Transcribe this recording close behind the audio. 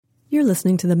You're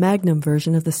listening to the Magnum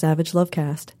version of the Savage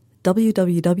Lovecast.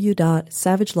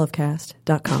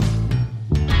 www.savagelovecast.com.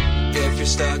 If you're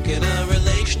stuck in a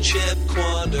relationship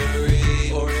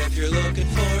quandary, or if you're looking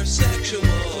for sexual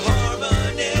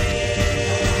harmony,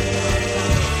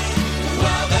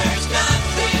 well, there's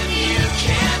nothing you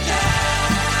can't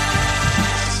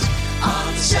ask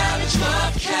on the Savage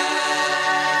Lovecast.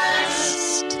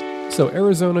 So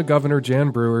Arizona Governor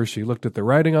Jan Brewer, she looked at the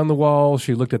writing on the wall.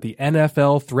 She looked at the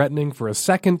NFL threatening for a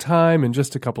second time in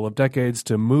just a couple of decades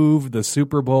to move the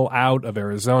Super Bowl out of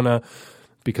Arizona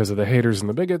because of the haters and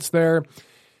the bigots there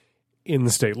in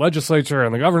the state legislature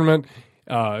and the government.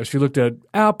 She looked at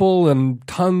Apple and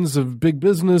tons of big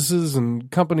businesses and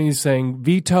companies saying,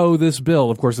 veto this bill.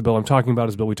 Of course, the bill I'm talking about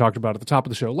is the bill we talked about at the top of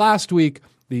the show last week,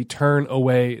 the Turn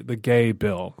Away the Gay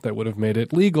bill that would have made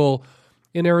it legal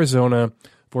in Arizona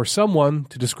for someone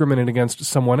to discriminate against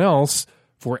someone else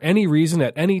for any reason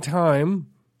at any time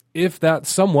if that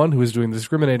someone who is doing the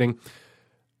discriminating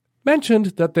mentioned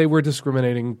that they were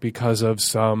discriminating because of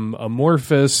some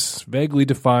amorphous, vaguely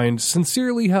defined,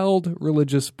 sincerely held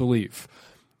religious belief.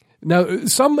 Now,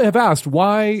 some have asked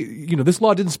why, this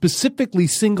law didn't specifically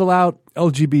single out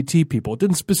LGBT people. It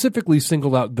didn't specifically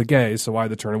single out the gay, so why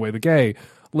the Turn Away the Gay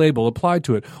label applied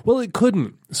to it? Well, it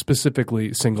couldn't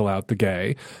specifically single out the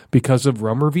gay because of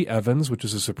Romer v. Evans, which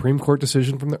is a Supreme Court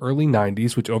decision from the early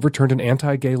 90s, which overturned an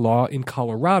anti-gay law in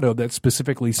Colorado that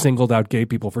specifically singled out gay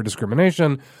people for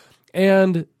discrimination.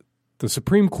 And the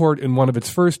Supreme Court, in one of its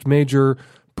first major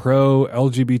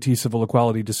pro-LGBT civil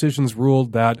equality decisions,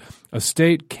 ruled that a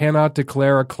state cannot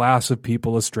declare a class of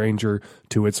people a stranger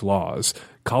to its laws.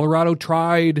 Colorado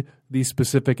tried the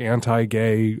specific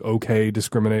anti-gay, okay,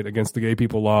 discriminate against the gay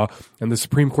people law, and the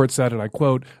Supreme Court said, and I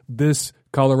quote, "This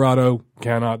Colorado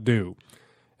cannot do."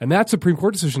 And that Supreme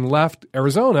Court decision left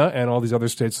Arizona and all these other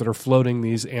states that are floating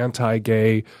these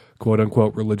anti-gay,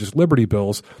 quote-unquote, religious liberty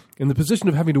bills in the position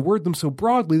of having to word them so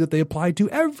broadly that they apply to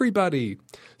everybody.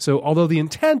 So although the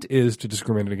intent is to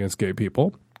discriminate against gay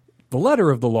people, the letter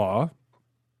of the law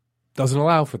doesn't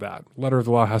allow for that. The letter of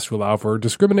the law has to allow for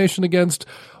discrimination against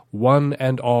one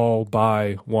and all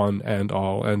by one and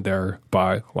all, and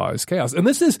thereby lies chaos. And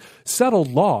this is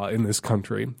settled law in this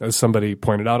country, as somebody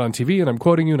pointed out on TV, and I'm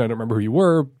quoting you, and I don't remember who you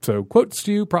were, so quotes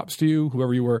to you, props to you,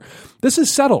 whoever you were. This is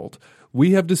settled.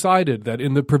 We have decided that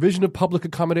in the provision of public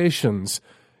accommodations,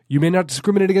 you may not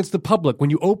discriminate against the public. When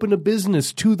you open a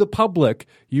business to the public,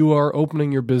 you are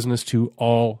opening your business to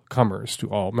all comers, to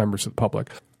all members of the public.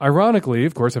 Ironically,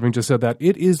 of course, having just said that,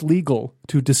 it is legal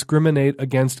to discriminate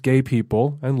against gay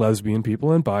people and lesbian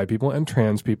people and bi people and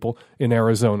trans people in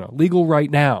Arizona. Legal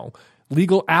right now.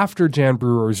 Legal after Jan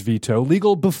Brewer's veto.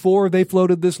 Legal before they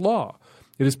floated this law.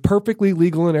 It is perfectly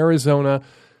legal in Arizona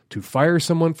to fire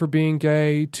someone for being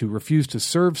gay, to refuse to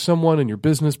serve someone in your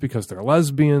business because they're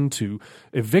lesbian, to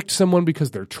evict someone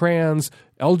because they're trans.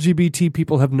 LGBT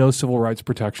people have no civil rights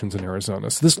protections in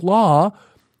Arizona. So this law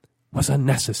was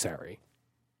unnecessary.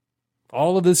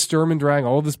 All of this sturm and drang,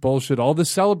 all of this bullshit, all this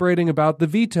celebrating about the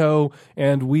veto,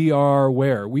 and we are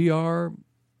where? We are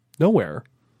nowhere.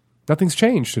 Nothing's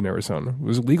changed in Arizona. It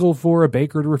was legal for a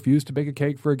baker to refuse to bake a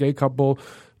cake for a gay couple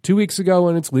 2 weeks ago,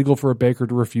 and it's legal for a baker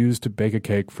to refuse to bake a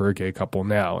cake for a gay couple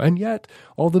now. And yet,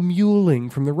 all the mewling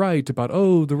from the right about,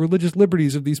 the religious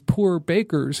liberties of these poor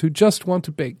bakers who just want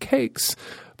to bake cakes,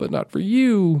 but not for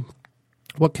you.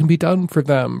 What can be done for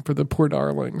them, for the poor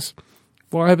darlings?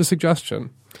 Well, I have a suggestion.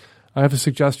 I have a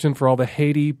suggestion for all the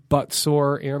Haiti,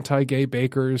 butt-sore, anti-gay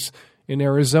bakers in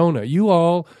Arizona.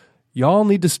 Y'all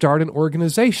need to start an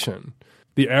organization.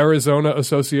 The Arizona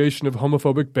Association of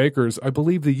Homophobic Bakers. I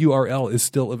believe the URL is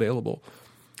still available.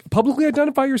 Publicly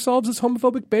identify yourselves as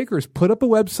homophobic bakers. Put up a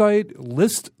website,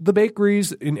 list the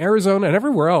bakeries in Arizona and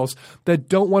everywhere else that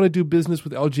don't want to do business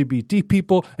with LGBT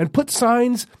people, and put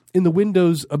signs in the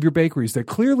windows of your bakeries that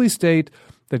clearly state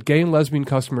that gay and lesbian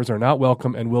customers are not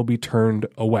welcome and will be turned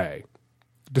away.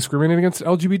 Discriminating against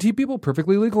LGBT people,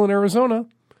 perfectly legal in Arizona.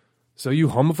 So you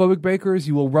homophobic bakers,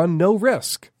 you will run no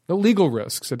legal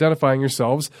risks, identifying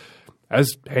yourselves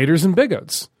as haters and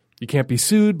bigots. You can't be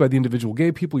sued by the individual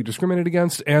gay people you discriminate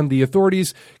against, and the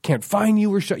authorities can't fine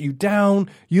you or shut you down.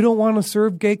 You don't want to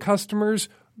serve gay customers?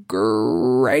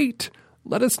 Great.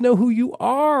 Let us know who you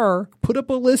are. Put up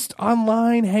a list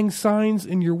online, hang signs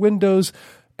in your windows,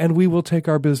 and we will take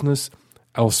our business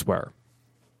elsewhere.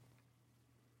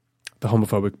 The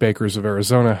homophobic bakers of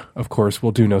Arizona, of course,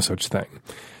 will do no such thing,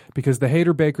 because the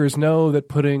hater bakers know that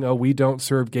putting a "we don't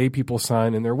serve gay people"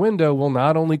 sign in their window will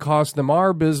not only cost them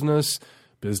our business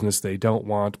they don't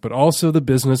want, but also the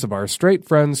business of our straight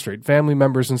friends, straight family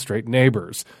members, and straight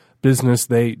neighbors, business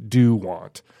they do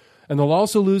want. And they'll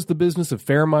also lose the business of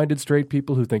fair-minded straight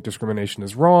people who think discrimination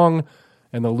is wrong,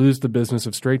 and they'll lose the business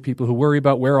of straight people who worry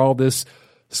about where all this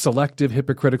selective,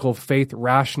 hypocritical,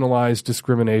 faith-rationalized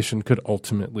discrimination could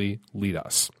ultimately lead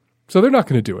us. So they're not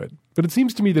going to do it. But it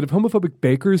seems to me that if homophobic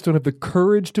bakers don't have the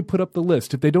courage to put up the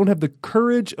list, if they don't have the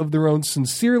courage of their own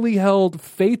sincerely held,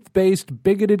 faith-based,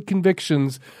 bigoted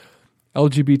convictions,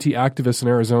 LGBT activists in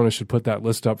Arizona should put that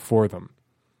list up for them.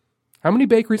 How many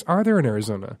bakeries are there in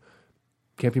Arizona?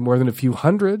 Can't be more than a few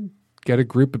hundred. Get a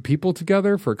group of people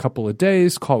together for a couple of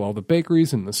days, call all the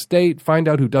bakeries in the state, find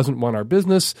out who doesn't want our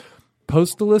business,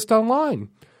 post the list online.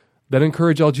 Then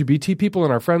encourage LGBT people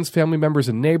and our friends, family members,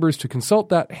 and neighbors to consult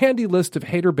that handy list of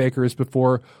hater bakers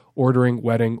before ordering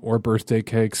wedding or birthday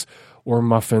cakes or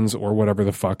muffins or whatever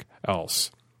the fuck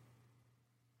else.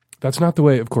 That's not the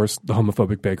way, of course, the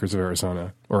homophobic bakers of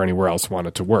Arizona or anywhere else want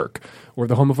it to work, or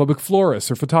the homophobic florists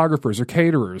or photographers or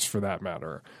caterers, for that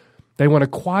matter. They want to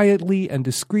quietly and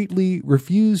discreetly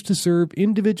refuse to serve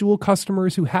individual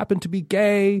customers who happen to be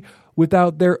gay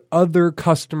without their other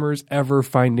customers ever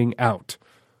finding out.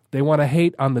 They want to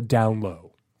hate on the down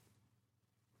low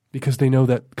because they know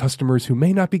that customers who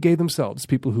may not be gay themselves,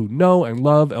 people who know and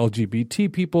love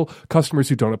LGBT people, customers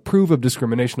who don't approve of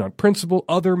discrimination on principle,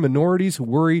 other minorities who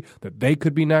worry that they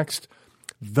could be next,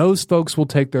 those folks will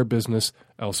take their business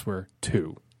elsewhere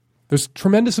too. There's a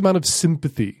tremendous amount of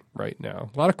sympathy right now.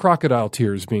 A lot of crocodile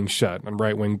tears being shed on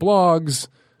right-wing blogs,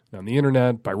 on the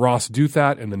internet, by Ross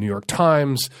Douthat in the New York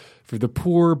Times, for the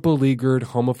poor, beleaguered,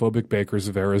 homophobic bakers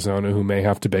of Arizona who may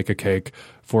have to bake a cake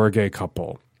for a gay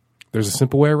couple. There's a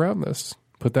simple way around this.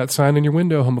 Put that sign in your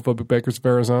window, homophobic bakers of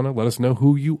Arizona. Let us know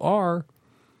who you are.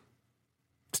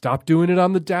 Stop doing it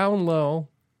on the down low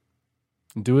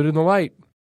and do it in the light.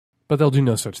 But they'll do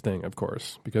no such thing, of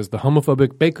course, because the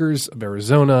homophobic bakers of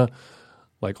Arizona,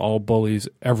 like all bullies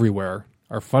everywhere,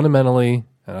 are fundamentally,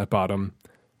 and at bottom,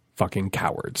 fucking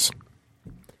cowards.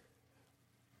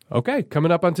 Okay,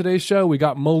 coming up on today's show, we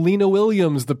got Molina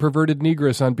Williams, the perverted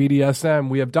negress on BDSM.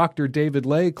 We have Dr. David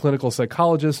Ley, clinical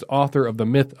psychologist, author of The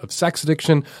Myth of Sex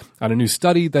Addiction, on a new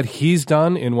study that he's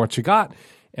done in What You Got.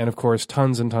 And, of course,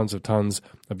 tons and tons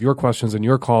of your questions and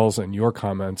your calls and your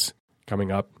comments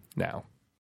coming up now.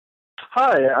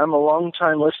 Hi, I'm a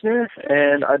long-time listener,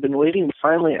 and I've been waiting to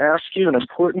finally ask you an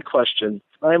important question.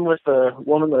 I'm with a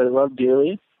woman that I love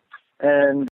dearly,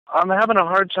 and I'm having a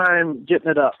hard time getting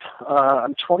it up.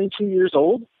 I'm 22 years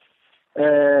old,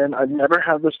 and I've never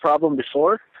had this problem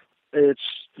before. It's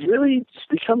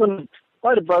becoming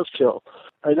quite a buzzkill.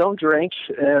 I don't drink,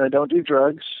 and I don't do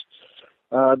drugs.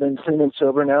 I've been clean and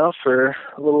sober now for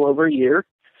a little over a year.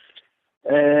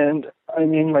 And, I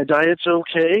mean, my diet's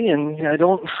okay, and I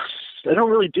don't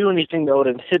really do anything that would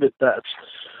inhibit that.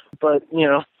 But,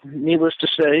 needless to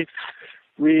say,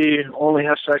 we only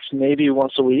have sex maybe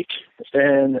once a week,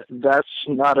 and that's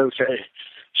not okay.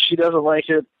 She doesn't like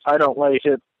it. I don't like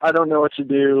it. I don't know what to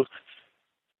do.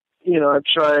 I've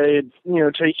tried,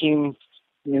 taking,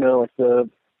 like the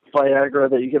Viagra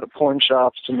that you get at porn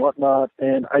shops and whatnot,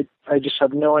 and I just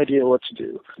have no idea what to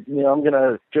do. I'm going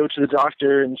to go to the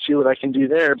doctor and see what I can do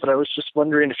there, but I was just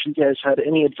wondering if you guys had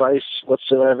any advice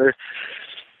whatsoever.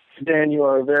 Dan, you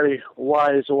are a very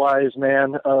wise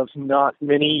man of not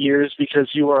many years because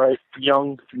you are a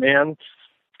young man.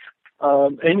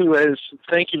 Anyways,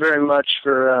 thank you very much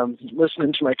for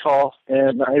listening to my call,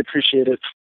 and I appreciate it.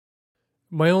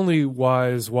 My only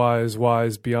wise,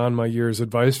 beyond my years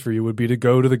advice for you would be to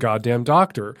go to the goddamn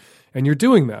doctor. And you're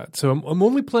doing that. So I'm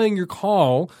only playing your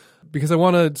call because I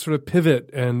want to sort of pivot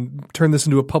and turn this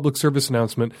into a public service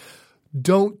announcement.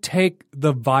 Don't take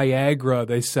the Viagra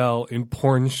they sell in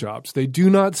porn shops. They do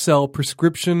not sell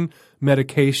prescription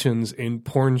medications in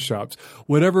porn shops.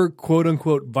 Whatever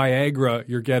quote-unquote Viagra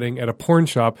you're getting at a porn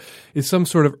shop is some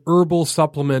sort of herbal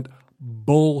supplement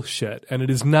bullshit, and it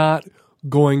is not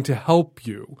going to help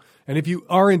you. And if you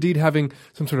are indeed having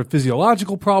some sort of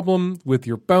physiological problem with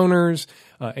your boners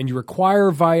and you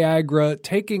require Viagra,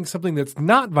 taking something that's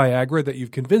not Viagra that you've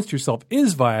convinced yourself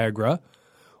is Viagra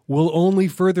will only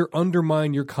further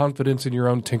undermine your confidence in your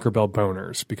own Tinkerbell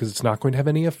boners because it's not going to have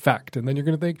any effect. And then you're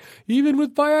going to think, even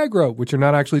with Viagra, which you're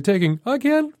not actually taking, I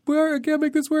can't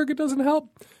make this work. It doesn't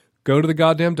help. Go to the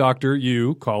goddamn doctor,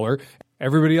 you, caller.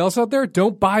 Everybody else out there,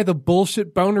 don't buy the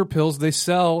bullshit boner pills they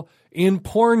sell in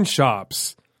porn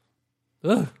shops.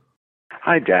 Ugh.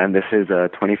 Hi, Dan. This is a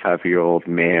 25-year-old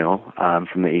male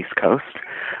from the East Coast.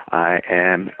 I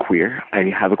am queer. I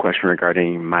have a question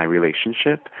regarding my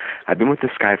relationship. I've been with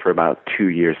this guy for about 2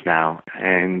 years now,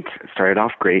 and it started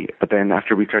off great, but then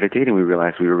after we started dating, we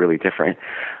realized we were really different.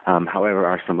 However,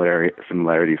 our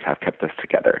similarities have kept us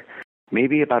together.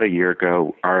 maybe about a year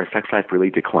ago, our sex life really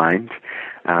declined.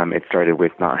 It started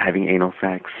with not having anal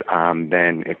sex.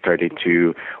 Then it started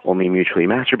to only mutually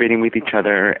masturbating with each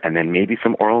other, and then maybe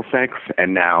some oral sex.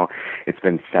 And now it's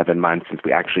been 7 months since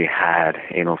we actually had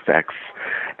anal sex.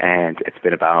 And it's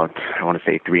been about, I want to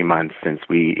say 3 months since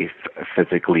we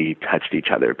physically touched each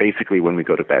other. Basically, when we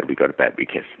go to bed, we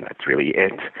kiss. That's really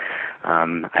it.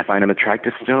 I find him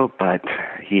attractive still, but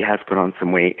he has put on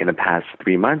some weight in the past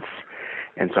 3 months.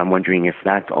 And so I'm wondering if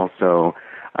that's also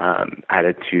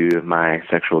added to my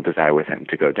sexual desire with him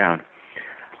to go down.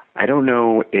 I don't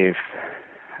know if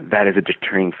that is a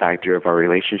deterring factor of our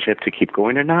relationship to keep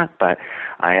going or not, but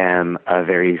I am a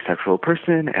very sexual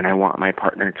person and I want my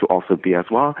partner to also be as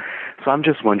well. So I'm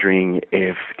just wondering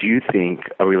do you think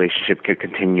a relationship could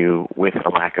continue with a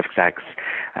lack of sex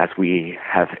as we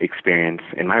have experienced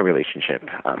in my relationship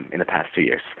in the past 2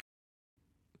 years?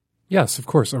 Yes, of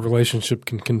course, a relationship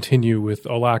can continue with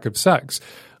a lack of sex.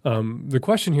 The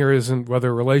question here isn't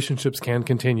whether relationships can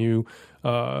continue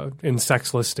in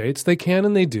sexless states. They can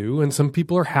and they do, and some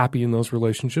people are happy in those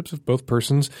relationships. If both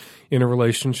persons in a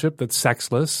relationship that's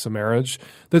sexless, a marriage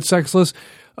that's sexless,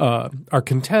 are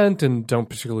content and don't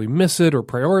particularly miss it or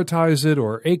prioritize it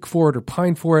or ache for it or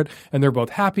pine for it, and they're both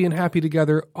happy and happy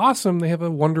together, awesome. They have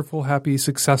a wonderful, happy,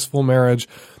 successful marriage,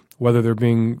 whether they're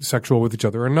being sexual with each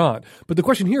other or not. But the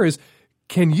question here is,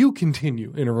 can you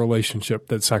continue in a relationship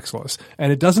that's sexless?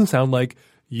 And it doesn't sound like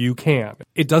you can.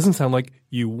 It doesn't sound like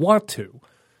you want to.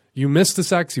 You miss the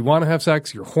sex, you want to have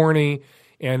sex, you're horny,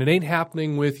 and it ain't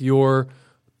happening with your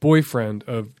boyfriend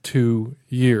of 2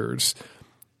 years,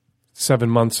 7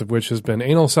 months of which has been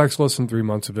anal sexless and 3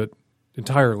 months of it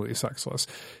entirely sexless.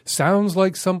 Sounds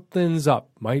like something's up.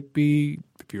 Might be,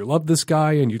 if you love this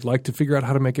guy and you'd like to figure out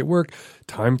how to make it work,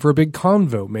 time for a big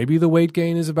convo. Maybe the weight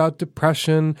gain is about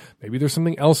depression. Maybe there's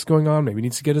something else going on. Maybe he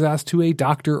needs to get his ass to a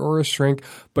doctor or a shrink.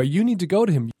 But you need to go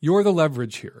to him. You're the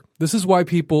leverage here. This is why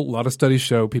a lot of studies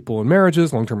show people in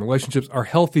marriages, long-term relationships, are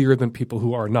healthier than people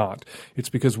who are not. It's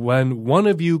because when one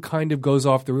of you kind of goes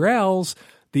off the rails,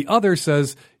 the other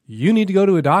says, you need to go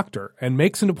to a doctor, and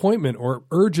makes an appointment or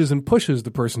urges and pushes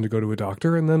the person to go to a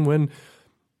doctor. And then when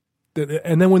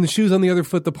the shoe's on the other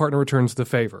foot, the partner returns the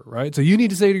favor, right? So you need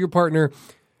to say to your partner,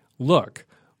 look,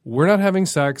 we're not having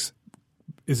sex.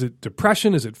 Is it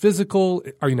depression? Is it physical?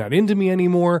 Are you not into me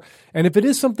anymore? And if it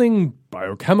is something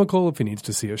biochemical, if he needs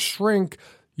to see a shrink,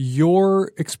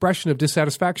 your expression of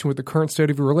dissatisfaction with the current state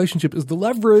of your relationship is the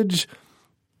leverage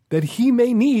that he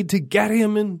may need to get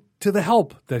him into the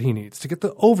help that he needs, to get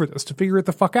over this, to figure it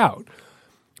the fuck out.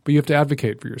 But you have to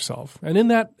advocate for yourself. And in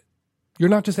that, you're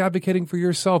not just advocating for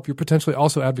yourself, you're potentially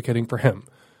also advocating for him.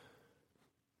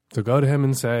 So go to him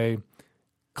and say,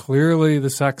 clearly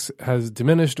the sex has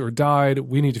diminished or died.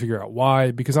 We need to figure out why,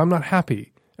 because I'm not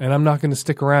happy and I'm not going to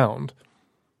stick around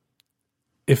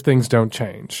if things don't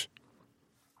change.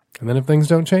 And then if things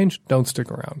don't change, don't stick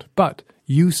around. But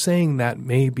you saying that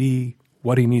may be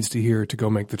what he needs to hear to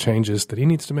go make the changes that he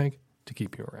needs to make to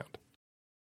keep you around.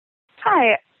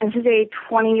 Hi, this is a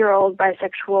 20-year-old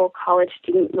bisexual college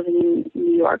student living in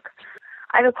New York.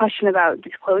 I have a question about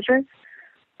disclosure.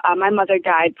 My mother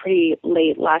died pretty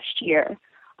late last year,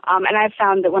 and I've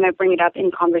found that when I bring it up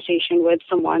in conversation with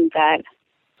someone that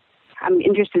I'm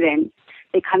interested in,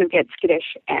 they kind of get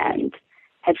skittish and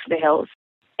head for the hills.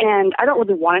 And I don't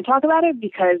really want to talk about it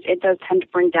because it does tend to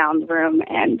bring down the room,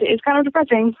 and it's kind of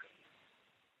depressing.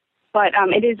 But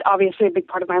it is obviously a big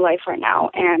part of my life right now,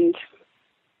 and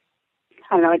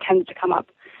I don't know, it tends to come up.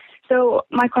 So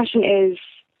my question is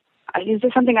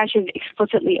this something I should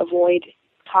explicitly avoid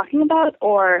talking about,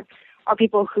 or are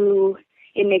people who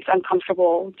it makes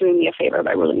uncomfortable doing me a favor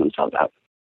by ruling themselves out?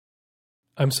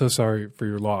 I'm so sorry for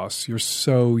your loss. You're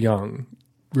so young.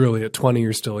 Really, at 20,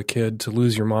 you're still a kid. To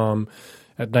lose your mom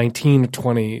at 19 or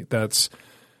 20, that's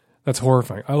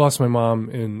horrifying. I lost my mom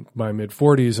in my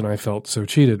mid-40s, and I felt so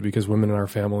cheated because women in our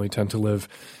family tend to live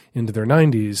into their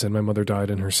 90s, and my mother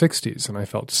died in her 60s, and I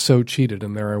felt so cheated.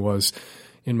 And there I was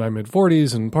in my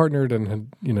mid-40s and partnered and had,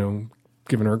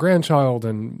 given her a grandchild,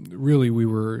 and really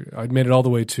I'd made it all the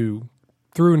way through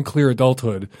and clear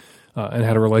adulthood and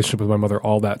had a relationship with my mother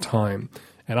all that time,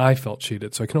 and I felt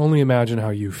cheated. So I can only imagine how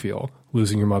you feel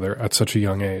losing your mother at such a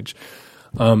young age.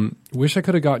 Wish I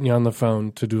could have gotten you on the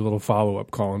phone to do a little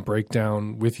follow-up call and break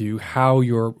down with you how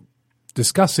you're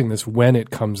discussing this when it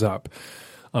comes up.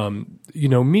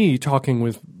 Me talking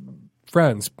with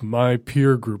friends, my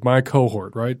peer group, my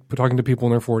cohort, right? Talking to people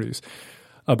in their 40s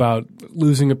about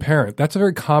losing a parent. That's a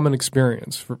very common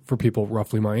experience for people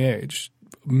roughly my age.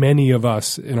 Many of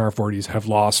us in our 40s have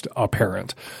lost a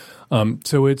parent.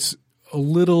 So it's a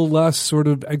little less sort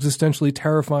of existentially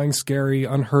terrifying, scary,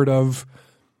 unheard of.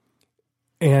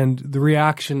 And the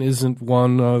reaction isn't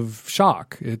one of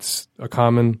shock. It's a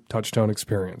common touchstone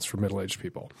experience for middle-aged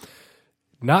people.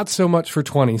 Not so much for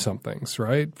 20-somethings,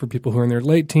 right? For people who are in their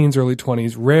late teens, early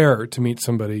 20s, rare to meet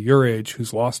somebody your age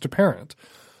who's lost a parent.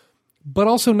 But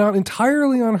also not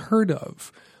entirely unheard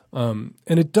of. And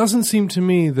it doesn't seem to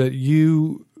me that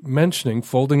you mentioning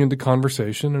folding into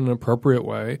conversation in an appropriate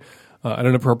way at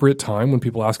an appropriate time when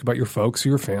people ask about your folks or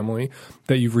your family,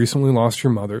 that you've recently lost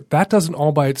your mother, that doesn't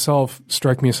all by itself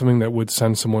strike me as something that would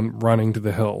send someone running to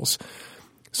the hills.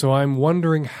 So I'm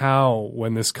wondering how,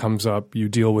 when this comes up, you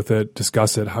deal with it,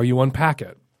 discuss it, how you unpack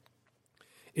it.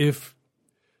 If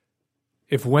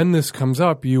when this comes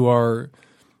up, you are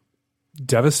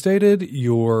devastated,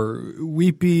 you're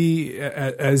weepy,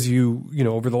 as you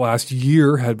over the last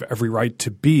year had every right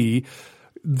to be,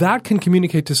 that can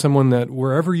communicate to someone that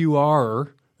wherever you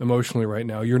are emotionally right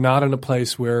now, you're not in a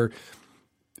place where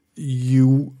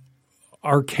you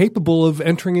are capable of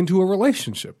entering into a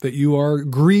relationship, that you are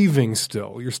grieving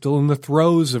still. You're still in the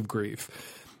throes of grief.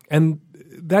 And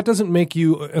that doesn't make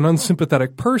you an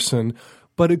unsympathetic person,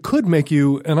 but it could make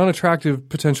you an unattractive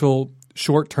potential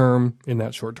short-term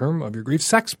of your grief,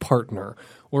 sex partner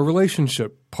or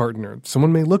relationship partner.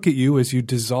 Someone may look at you as you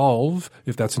dissolve,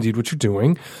 if that's indeed what you're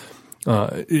doing,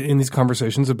 in these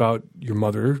conversations about your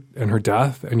mother and her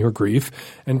death and your grief,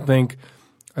 and think,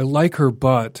 I like her,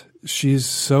 but she's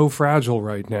so fragile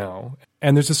right now.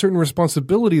 And there's a certain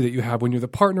responsibility that you have when you're the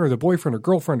partner or the boyfriend or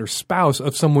girlfriend or spouse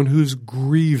of someone who's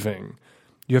grieving.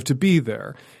 You have to be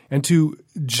there. And to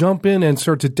jump in and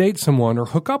start to date someone or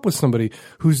hook up with somebody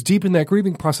who's deep in that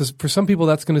grieving process, for some people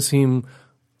that's going to seem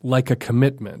like a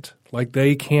commitment. Like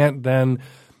they can't then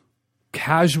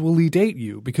casually date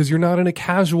you because you're not in a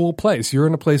casual place. You're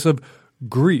in a place of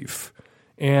grief.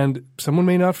 And someone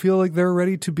may not feel like they're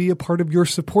ready to be a part of your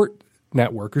support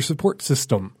network or support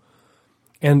system.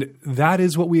 And that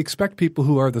is what we expect people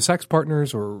who are the sex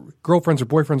partners or girlfriends or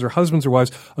boyfriends or husbands or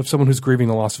wives of someone who's grieving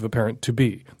the loss of a parent to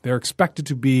be. They're expected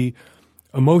to be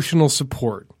emotional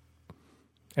support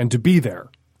and to be there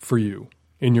for you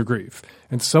in your grief.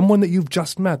 And someone that you've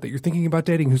just met, that you're thinking about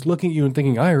dating, who's looking at you and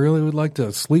thinking, I really would like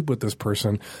to sleep with this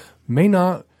person, may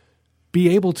not be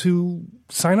able to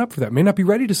sign up for that, may not be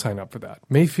ready to sign up for that,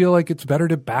 may feel like it's better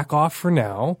to back off for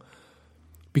now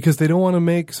because they don't want to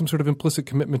make some sort of implicit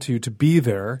commitment to you to be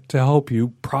there to help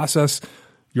you process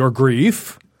your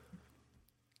grief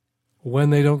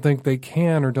when they don't think they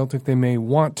can or don't think they may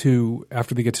want to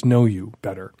after they get to know you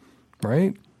better,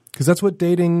 right? Because that's what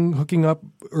dating, hooking up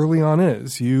early on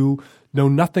is. You know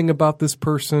nothing about this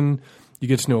person. You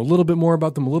get to know a little bit more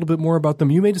about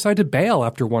them, You may decide to bail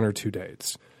after one or two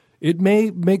dates. It may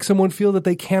make someone feel that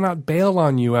they cannot bail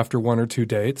on you after one or two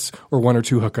dates or one or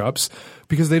two hookups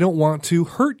because they don't want to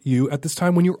hurt you at this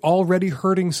time when you're already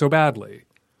hurting so badly.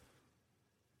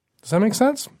 Does that make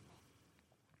sense?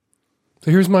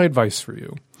 So here's my advice for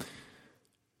you.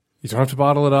 You don't have to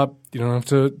bottle it up. You don't have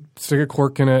to stick a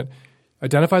cork in it.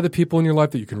 Identify the people in your life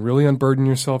that you can really unburden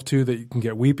yourself to, that you can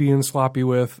get weepy and sloppy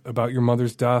with about your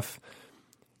mother's death,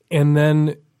 and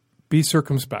then be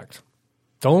circumspect.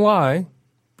 Don't lie.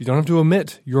 You don't have to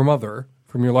omit your mother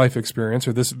from your life experience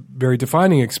or this very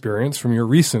defining experience from your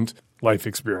recent life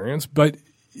experience, but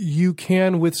you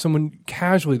can with someone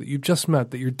casually that you've just met,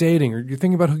 that you're dating or you're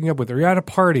thinking about hooking up with, or you're at a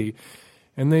party,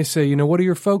 and they say, what do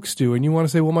your folks do? And you want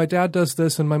to say, well, my dad does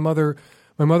this, and my mother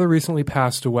recently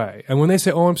passed away. And when they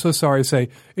say, oh, I'm so sorry, say,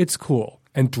 it's cool,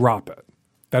 and drop it.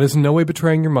 That is in no way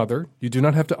betraying your mother. You do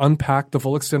not have to unpack the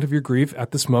full extent of your grief at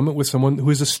this moment with someone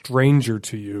who is a stranger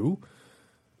to you.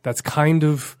 That's kind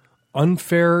of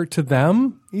unfair to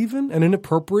them, even, and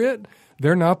inappropriate.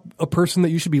 They're not a person that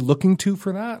you should be looking to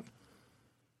for that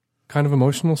kind of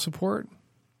emotional support.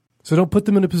 So don't put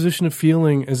them in a position of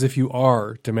feeling as if you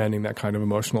are demanding that kind of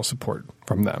emotional support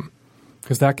from them,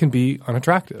 because that can be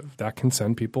unattractive. That can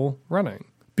send people running.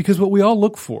 Because what we all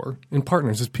look for in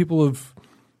partners is people of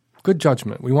good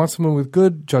judgment. We want someone with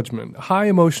good judgment, high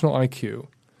emotional IQ.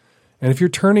 And if you're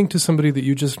turning to somebody that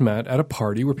you just met at a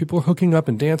party where people are hooking up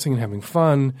and dancing and having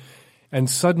fun and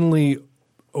suddenly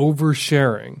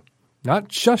oversharing, not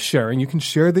just sharing, you can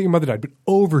share that your mother died, but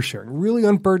oversharing, really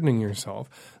unburdening yourself,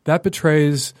 that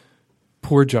betrays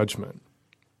poor judgment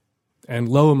and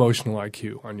low emotional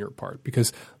IQ on your part,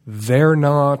 because they're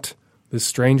not the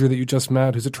stranger that you just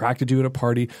met who's attracted to you at a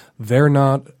party. They're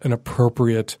not an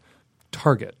appropriate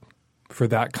target for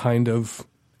that kind of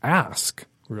ask,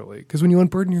 really. Because when you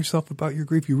unburden yourself about your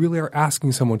grief, you really are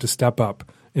asking someone to step up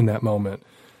in that moment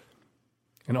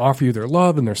and offer you their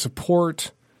love and their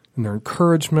support and their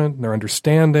encouragement and their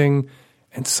understanding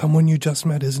and someone you just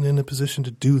met isn't in a position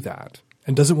to do that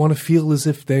and doesn't want to feel as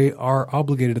if they are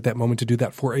obligated at that moment to do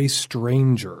that for a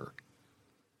stranger.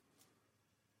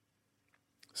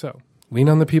 So lean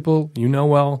on the people you know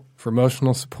well for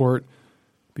emotional support.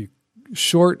 Be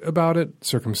short about it,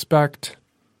 circumspect.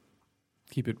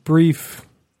 Keep it brief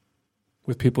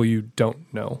with people you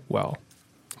don't know well,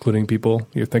 including people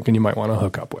you're thinking you might want to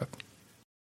hook up with.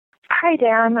 Hi,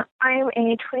 Dan. I'm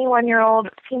a 21-year-old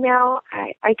female.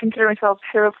 I consider myself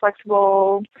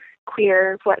hetero-flexible,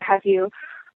 queer, what have you.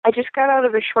 I just got out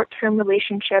of a short-term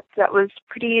relationship that was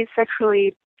pretty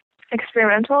sexually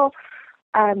experimental,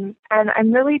 and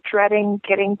I'm really dreading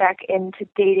getting back into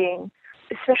dating,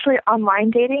 especially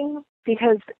online dating,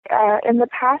 because in the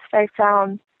past I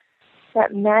found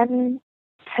that men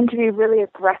tend to be really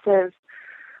aggressive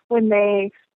when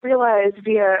they realize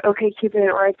via OkCupid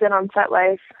or I've been on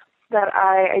FetLife that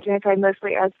I identify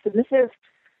mostly as submissive.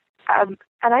 And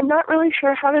I'm not really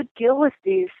sure how to deal with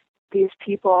these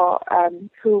people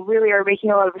who really are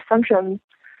making a lot of assumptions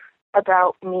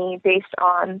about me based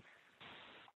on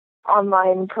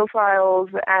online profiles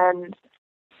and,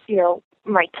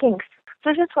 my kinks.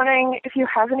 So just wondering if you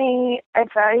have any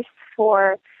advice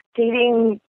for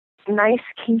dating nice,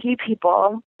 kinky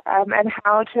people and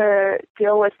how to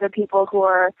deal with the people who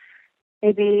are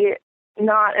maybe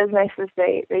not as nice as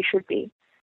they should be.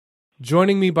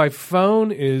 Joining me by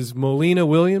phone is Molina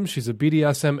Williams. She's a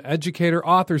BDSM educator,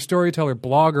 author, storyteller,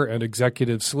 blogger, and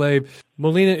executive slave.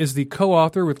 Molina is the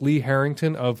co-author with Lee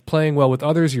Harrington of Playing Well with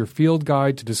Others, Your Field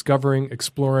Guide to Discovering,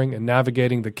 Exploring, and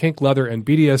Navigating the Kink, Leather, and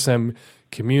BDSM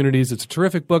Communities. It's a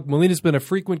terrific book. Molina's been a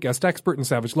frequent guest expert in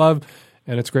Savage Love,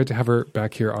 and it's great to have her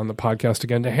back here on the podcast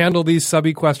again to handle these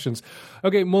subby questions.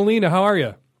 Okay, Molina, how are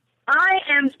you? I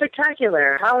am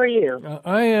spectacular. How are you?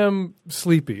 I am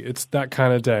sleepy. It's that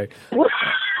kind of day.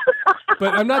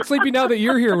 But I'm not sleepy now that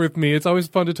you're here with me. It's always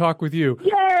fun to talk with you.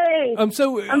 Yay! I'm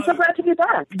so glad to be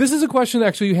back. This is a question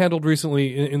actually you handled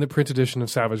recently in the print edition of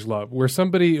Savage Love, where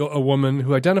a woman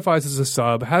who identifies as a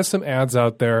sub, has some ads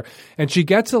out there, and she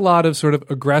gets a lot of sort of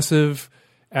aggressive,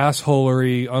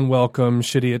 assholery, unwelcome,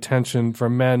 shitty attention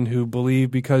from men who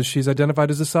believe because she's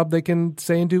identified as a sub they can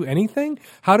say and do anything.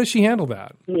 How does she handle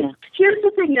that? Yeah. Here's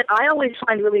the thing that I always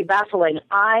find really baffling.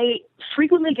 I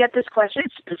frequently get this question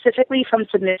specifically from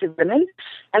submissive women,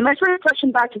 and my first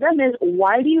question back to them is,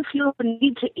 why do you feel the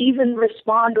need to even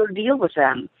respond or deal with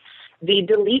them? The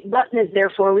delete button is there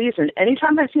for a reason.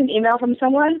 Anytime I see an email from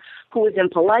someone who is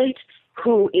impolite,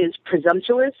 who is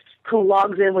presumptuous, who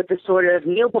logs in with the sort of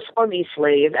kneel before me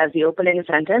slave as the opening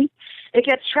sentence, it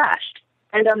gets trashed,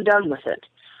 and I'm done with it.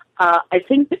 I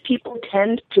think that people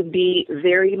tend to be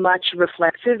very much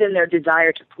reflexive in their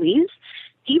desire to please,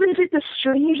 even if it's a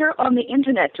stranger on the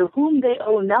internet to whom they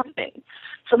owe nothing.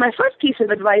 So my first piece of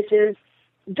advice is,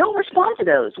 don't respond to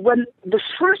those. When the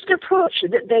first approach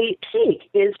that they take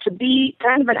is to be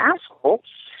kind of an asshole,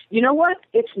 you know what?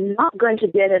 It's not going to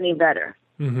get any better.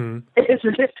 Mm-hmm.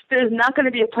 There's not going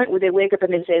to be a point where they wake up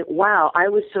and they say, wow, I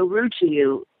was so rude to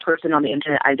you, person on the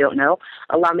internet I don't know.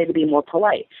 Allow me to be more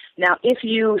polite. Now, if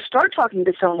you start talking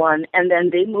to someone and then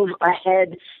they move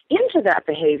ahead into that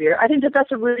behavior, I think that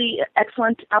that's a really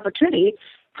excellent opportunity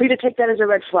for you to take that as a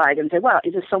red flag and say, wow,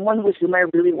 is this someone with whom I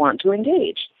really want to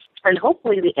engage? And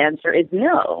hopefully the answer is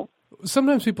no.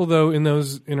 Sometimes people, though, in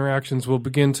those interactions will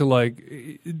begin to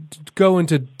go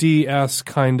into DS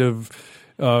kind of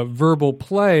verbal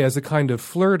play as a kind of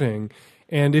flirting.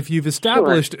 And if you've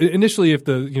established initially, if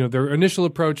their initial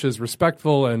approach is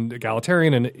respectful and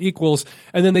egalitarian and equals,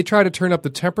 and then they try to turn up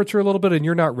the temperature a little bit and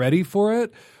you're not ready for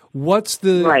it,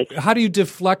 how do you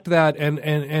deflect that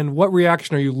and what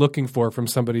reaction are you looking for from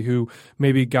somebody who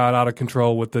maybe got out of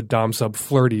control with the dom sub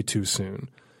flirty too soon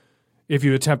if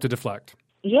you attempt to deflect?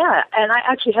 Yeah, and I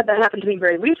actually had that happen to me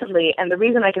very recently, and the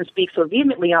reason I can speak so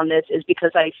vehemently on this is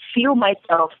because I feel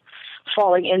myself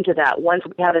falling into that. Once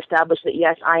we have established that,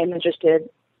 yes, I am interested,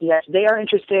 yes, they are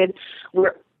interested,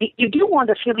 you do want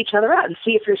to feel each other out and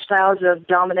see if your styles of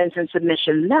dominance and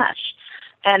submission mesh.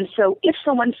 And so if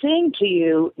someone's saying to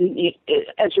you,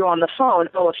 as you're on the phone,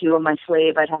 oh, if you were my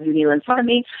slave, I'd have you kneel in front of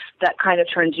me, that kind of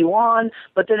turns you on.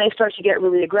 But then they start to get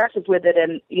really aggressive with it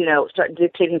and, start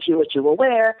dictating to you what you will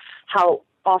wear, how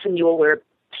often you will wear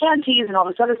panties and all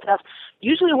this other stuff.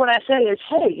 Usually what I say is,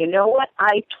 hey, you know what?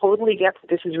 I totally get that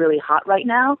this is really hot right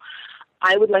now.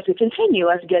 I would like to continue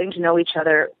us getting to know each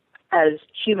other as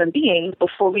human beings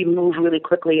before we move really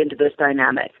quickly into this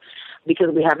dynamic, because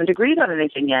we haven't agreed on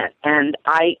anything yet. And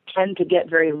I tend to get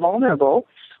very vulnerable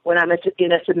when I'm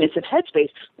in a submissive headspace.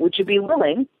 Would you be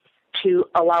willing to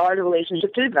allow our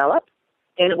relationship to develop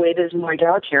in a way that is more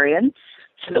egalitarian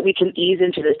so that we can ease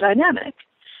into this dynamic?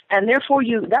 And therefore,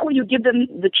 that way you give them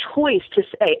the choice to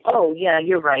say, oh, yeah,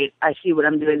 you're right. I see what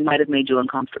I'm doing might have made you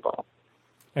uncomfortable.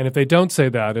 And if they don't say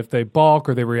that, if they balk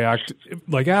or they react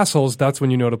like assholes, that's when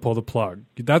you know to pull the plug.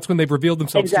 That's when they've revealed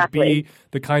themselves to be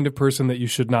the kind of person that you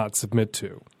should not submit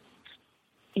to.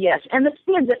 Yes, and the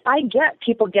thing is that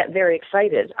people get very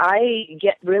excited. I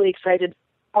get really excited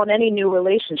on any new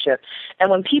relationship. And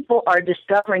when people are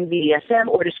discovering BDSM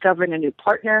or discovering a new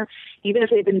partner, even if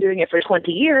they've been doing it for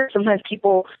 20 years, sometimes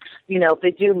people,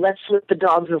 they do let's flip the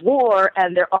dogs of war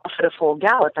and they're off at a full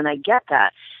gallop, and I get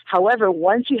that. However,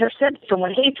 once you have said to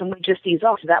someone, hey, can we just ease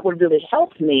off, that would really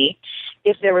help me.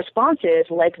 If their response is,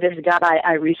 like this guy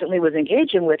I recently was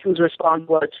engaging with, whose response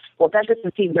was, well, that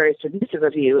doesn't seem very submissive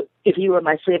of you. If you were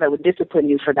my slave, I would discipline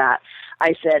you for that.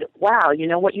 I said, wow, you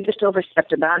know what, you just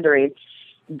overstepped a boundary.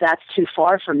 That's too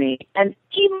far for me. And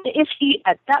even if he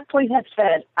at that point had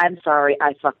said, I'm sorry,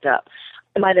 I fucked up,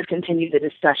 I might have continued the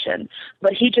discussion.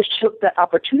 But he just took the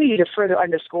opportunity to further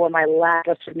underscore my lack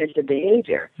of submissive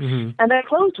behavior. Mm-hmm. And I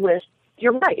closed with,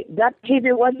 you're right, that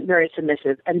behavior wasn't very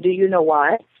submissive. And do you know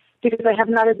why? Because I have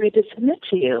not agreed to submit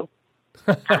to you.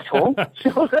 Asshole.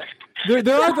 There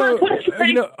are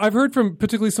though, I've heard from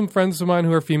particularly some friends of mine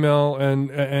who are female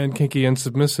and kinky and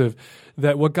submissive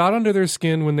that what got under their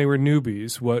skin when they were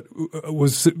newbies, what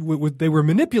they were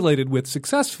manipulated with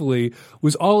successfully,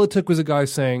 was all it took was a guy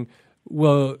saying,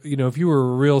 well, if you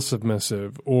were real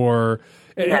submissive, or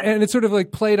and it sort of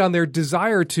like played on their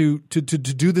desire to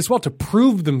do this well, to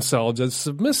prove themselves as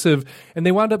submissive, and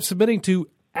they wound up submitting to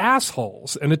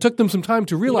assholes. And it took them some time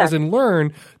to realize and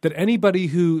learn that anybody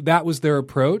who that was their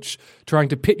approach, trying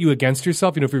to pit you against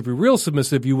yourself, if you're real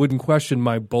submissive, you wouldn't question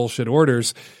my bullshit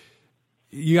orders.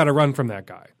 You got to run from that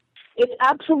guy. It's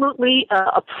absolutely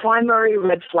a primary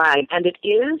red flag, and it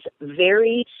is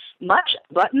very much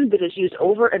a button that is used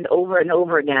over and over and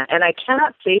over again. And I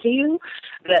cannot say to you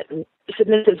that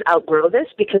submissives outgrow this,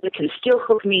 because it can still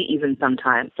hook me even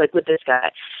sometimes, like with this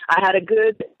guy. I had a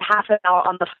good half an hour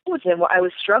on the phone with him where I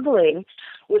was struggling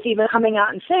with even coming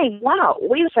out and saying, wow,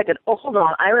 wait a second, oh, hold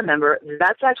on, I remember,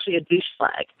 that's actually a douche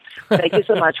flag. Thank you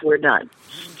so much, we're done.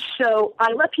 So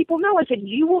I let people know, I said,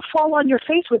 you will fall on your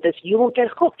face with this, you will get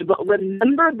hooked, but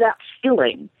remember that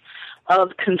feeling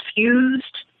of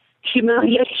confused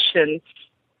humiliation,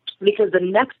 because the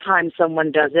next time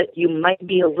someone does it, you might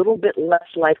be a little bit less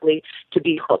likely to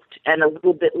be hooked and a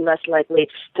little bit less likely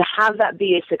to have that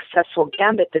be a successful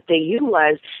gambit that they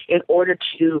utilize in order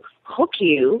to hook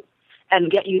you and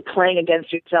get you playing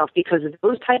against yourself, because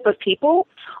those type of people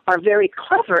are very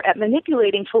clever at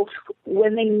manipulating folks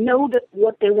when they know that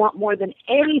what they want more than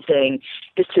anything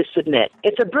is to submit.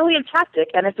 It's a brilliant tactic,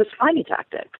 and it's a slimy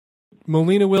tactic.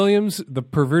 Mollena Williams, the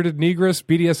perverted negress,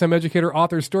 BDSM educator,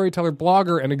 author, storyteller,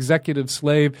 blogger, and executive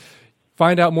slave.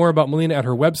 Find out more about Mollena at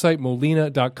her website,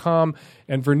 mollena.com.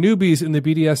 And for newbies in the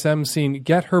BDSM scene,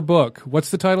 get her book.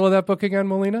 What's the title of that book again,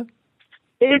 Mollena?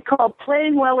 It's called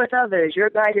Playing Well with Others,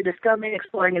 Your Guide to Discovering,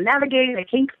 Exploring, and Navigating the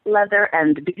Kink, Leather,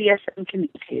 and BDSM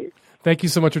Communities. Thank you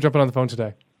so much for jumping on the phone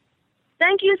today.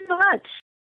 Thank you so much.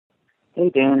 Hey,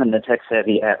 Dan, I'm the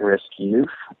tech-savvy at-risk youth.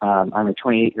 I'm a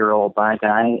 28-year-old bi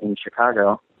guy in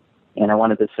Chicago, and I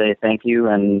wanted to say thank you,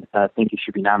 and think you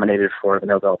should be nominated for the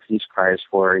Nobel Peace Prize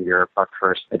for your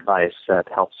buck-first advice that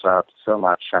helps out so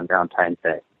much on Valentine's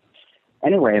Day.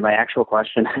 Anyway, my actual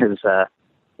question is,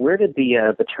 where did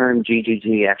the term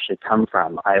GGG actually come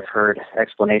from? I've heard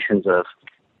explanations of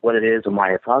what it is and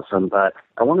why it's awesome, but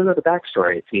I want to know the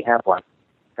backstory if you have one.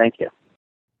 Thank you.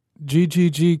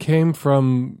 GGG came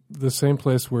from the same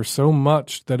place where so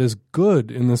much that is good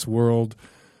in this world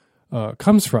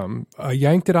comes from. I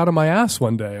yanked it out of my ass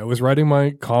one day. I was writing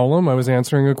my column. I was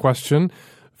answering a question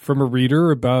from a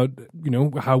reader about,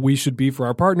 how we should be for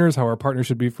our partners, how our partners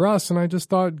should be for us. And I just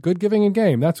thought, good giving and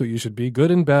game. That's what you should be.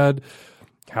 Good in bed.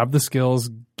 Have the skills,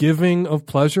 giving of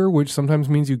pleasure, which sometimes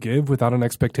means you give without an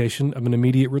expectation of an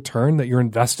immediate return, that you're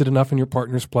invested enough in your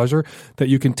partner's pleasure, that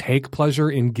you can take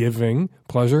pleasure in giving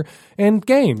pleasure, and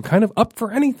game, kind of up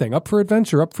for anything, up for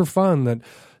adventure, up for fun, that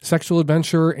sexual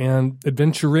adventure and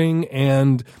adventuring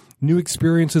and new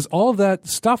experiences, all of that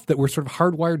stuff that we're sort of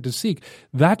hardwired to seek,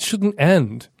 that shouldn't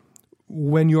end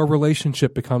when your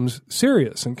relationship becomes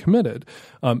serious and committed.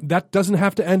 That doesn't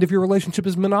have to end if your relationship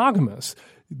is monogamous.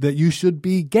 That you should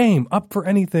be game, up for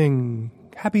anything,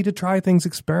 happy to try things,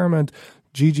 experiment,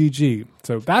 GGG.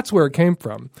 So that's where it came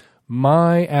from.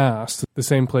 My ass, the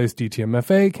same place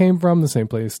DTMFA came from, the same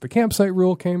place the campsite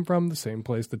rule came from, the same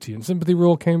place the tea and sympathy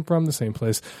rule came from, the same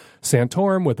place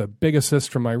Santorum, with a big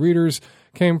assist from my readers,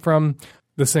 came from,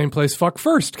 the same place Fuck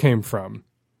First came from.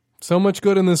 So much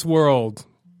good in this world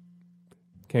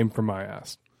came from my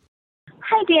ass.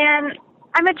 Hi, Dan.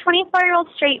 I'm a 24-year-old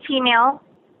straight female.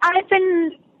 I've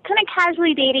been kind of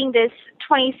casually dating this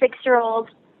 26-year-old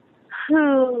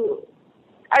who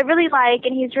I really like,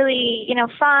 and he's really,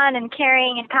 fun and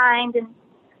caring and kind. And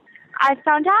I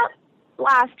found out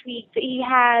last week that he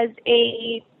has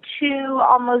a 2,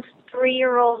 almost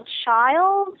 3-year-old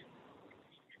child,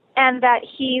 and that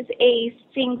he's a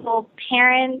single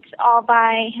parent all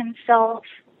by himself.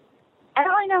 I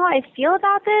don't really know how I feel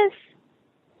about this.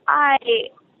 I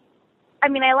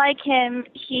mean, I like him.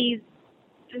 He's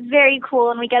very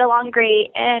cool, and we get along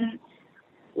great, and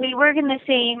we work in the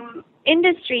same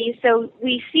industry, so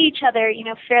we see each other,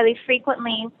 fairly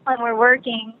frequently when we're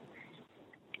working.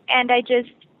 And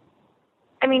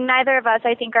neither of us,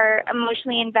 I think, are so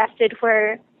emotionally invested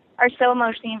where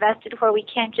we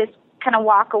can't just kind of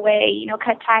walk away,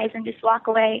 cut ties and just walk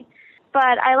away.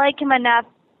 But I like him enough,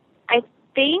 I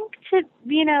think, to,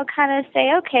 kind of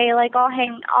say, okay, like I'll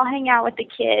hang out with the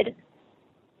kid.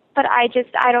 But I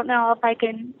don't know if I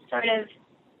can sort of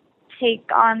take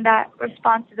on that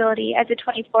responsibility as a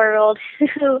 24-year-old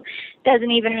who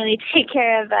doesn't even really take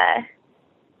care of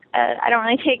I don't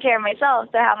really take care of myself,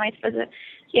 so how am I supposed to,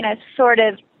 sort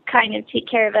of kind of take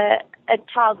care of a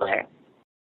toddler?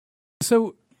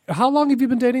 So how long have you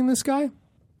been dating this guy?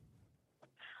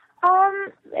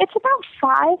 It's about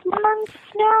 5 months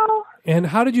now. And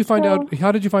how did you find out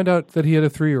that he had a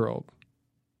 3-year-old?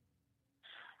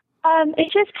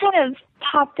 It just kind of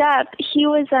popped up. He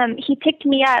picked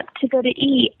me up to go to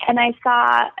eat, and I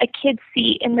saw a kid's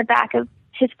seat in the back of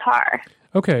his car.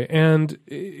 Okay, and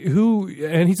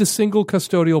he's a single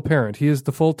custodial parent. He is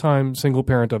the full-time single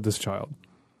parent of this child.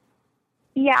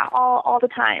 Yeah, all the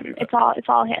time. It's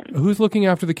all him. Who's looking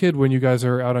after the kid when you guys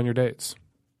are out on your dates?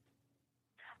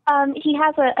 He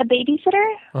has a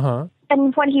babysitter. Uh-huh.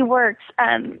 And when he works,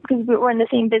 because we're in the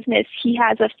same business, he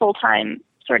has a full-time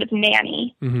sort of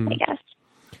nanny, I guess.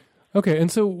 Okay,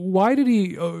 and so why did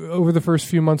he, over the first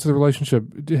few months of the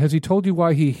relationship, has he told you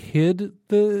why he hid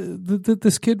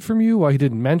this kid from you? Why he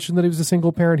didn't mention that he was a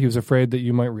single parent? He was afraid that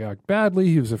you might react badly?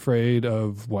 He was afraid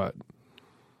of what?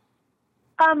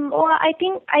 Well, I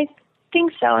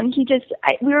think so. And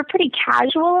we were pretty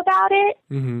casual about it.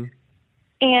 Mm-hmm.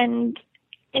 And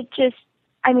it just,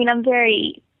 I'm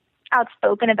very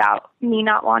outspoken about me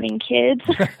not wanting kids.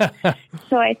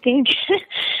 So I think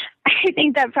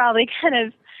that probably kind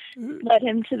of led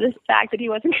him to the fact that he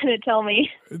wasn't going to tell me.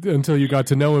 Until you got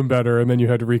to know him better, and then you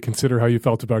had to reconsider how you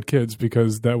felt about kids,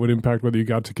 because that would impact whether you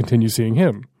got to continue seeing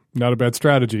him. Not a bad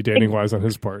strategy, dating-wise, on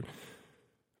his part.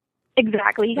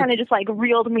 Exactly. He kind of just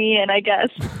reeled me in, I guess.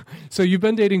 So you've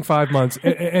been dating 5 months,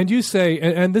 and you say,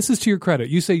 and this is to your credit,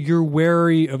 you say you're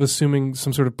wary of assuming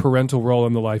some sort of parental role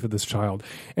in the life of this child.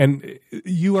 And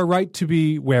you are right to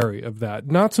be wary of that.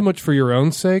 Not so much for your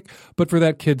own sake, but for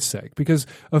that kid's sake. Because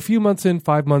a few months in,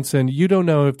 5 months in, you don't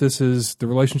know if this is the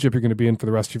relationship you're going to be in for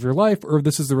the rest of your life, or if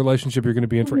this is the relationship you're going to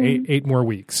be in for eight more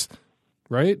weeks.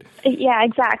 Right? Yeah,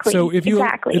 exactly. So if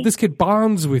this kid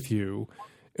bonds with you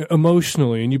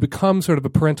emotionally, and you become sort of a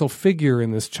parental figure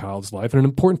in this child's life, and an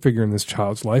important figure in this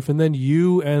child's life, and then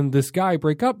you and this guy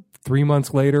break up 3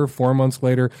 months later, 4 months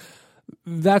later,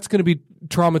 that's going to be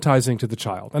traumatizing to the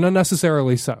child, and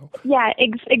unnecessarily so. Yeah,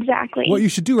 exactly. What you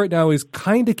should do right now is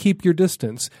kind of keep your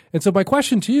distance. And so my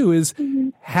question to you is,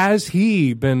 has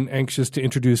he been anxious to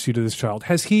introduce you to this child?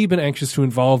 Has he been anxious to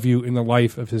involve you in the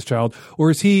life of his child?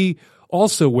 Or is he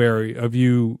also wary of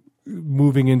you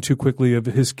moving in too quickly, of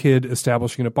his kid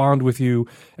establishing a bond with you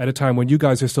at a time when you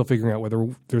guys are still figuring out whether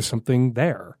there's something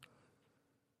there?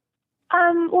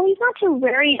 Well, he's not too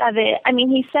wary of it.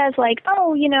 He says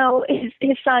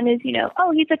his son is,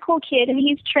 he's a cool kid and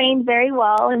he's trained very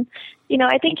well, and,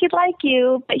 I think he'd like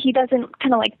you, but he doesn't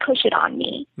kind of push it on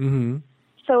me. Mm-hmm.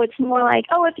 So it's more like,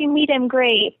 if you meet him,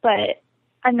 great, but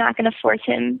I'm not going to force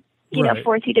him.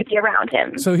 Force you to be around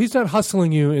him. So he's not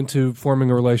hustling you into forming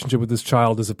a relationship with this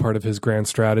child as a part of his grand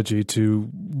strategy to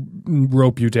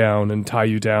rope you down and tie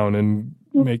you down and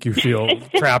make you feel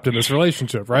trapped in this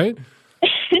relationship, right?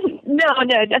 No,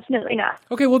 definitely not.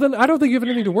 Okay, well then I don't think you have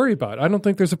anything to worry about. I don't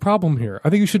think there's a problem here. I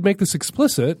think you should make this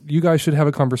explicit. You guys should have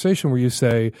a conversation where you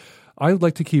say, I'd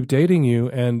like to keep dating you,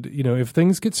 and if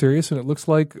things get serious and it looks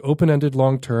like open-ended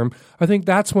long-term, I think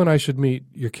that's when I should meet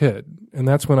your kid. And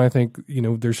that's when I think,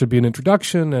 there should be an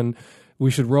introduction and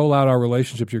we should roll out our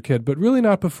relationship to your kid, but really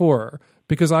not before,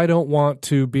 because I don't want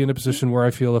to be in a position where I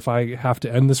feel if I have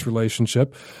to end this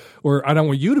relationship, or I don't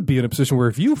want you to be in a position where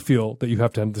if you feel that you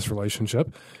have to end this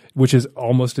relationship, which is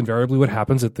almost invariably what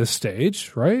happens at this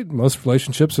stage, right? Most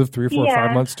relationships of 3 or 4 or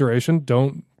 5 months duration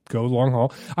don't go long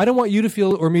haul. I don't want you to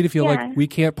feel, or me to feel like we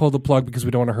can't pull the plug because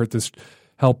we don't want to hurt this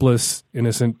helpless,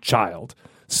 innocent child.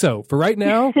 So for right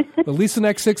now, at least the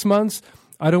next 6 months,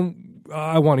 I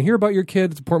want to hear about your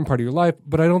kid. It's an important part of your life,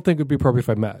 but I don't think it would be appropriate if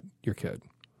I met your kid.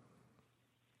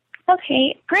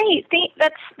 Okay, great.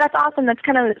 That's awesome. That's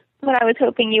kind of what I was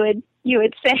hoping you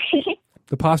would say.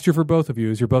 The posture for both of you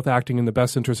is you're both acting in the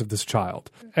best interest of this child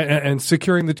and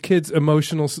securing the kid's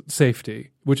emotional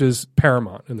safety, which is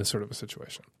paramount in this sort of a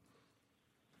situation.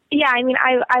 Yeah, I mean,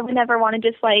 I would never want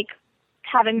to just like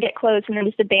have him get close and then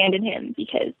just abandon him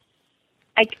because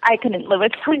I couldn't live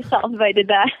with myself if I did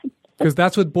that. Because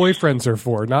that's what boyfriends are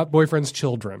for, not boyfriends'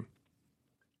 children.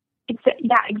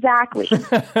 Yeah, exactly.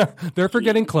 They're for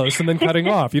getting close and then cutting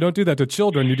off. You don't do that to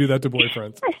children. You do that to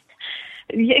boyfriends.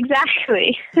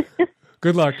 Exactly.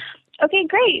 Good luck. Okay,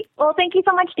 great. Well, thank you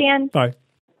so much, Dan. Bye.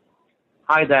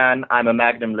 Hi, Dan. I'm a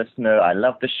Magnum listener. I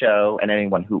love the show, and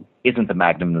anyone who isn't a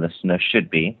Magnum listener should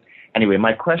be. Anyway,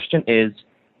 my question is,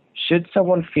 should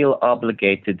someone feel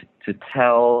obligated to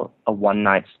tell a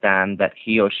one-night stand that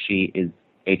he or she is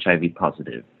HIV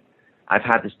positive? I've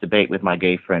had this debate with my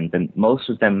gay friends, and most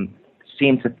of them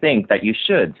seem to think that you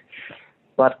should.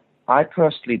 But I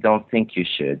personally don't think you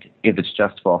should if it's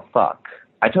just for fuck.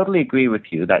 I totally agree with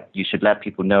you that you should let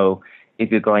people know if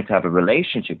you're going to have a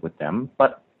relationship with them,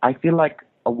 but I feel like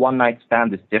a one-night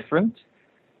stand is different.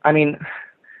 I mean,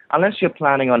 unless you're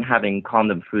planning on having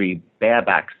condom-free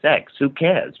bareback sex, who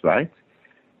cares, right?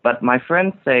 But my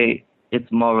friends say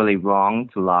it's morally wrong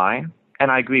to lie,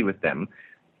 and I agree with them.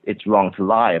 It's wrong to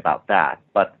lie about that,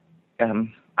 but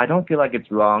I don't feel like it's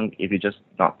wrong if you're just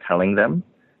not telling them.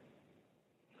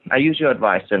 I use your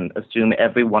advice and assume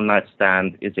every one-night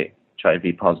stand is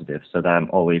HIV positive so that I'm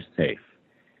always safe.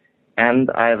 And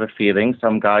I have a feeling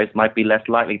some guys might be less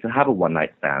likely to have a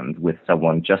one-night stand with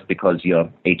someone just because you're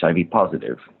HIV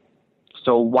positive.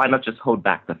 So why not just hold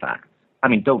back the facts? I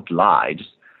mean, don't lie.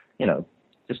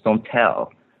 Just don't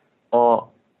tell. Or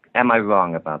am I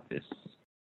wrong about this?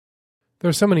 There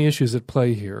are so many issues at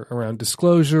play here around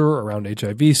disclosure, around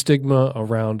HIV stigma,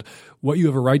 around what you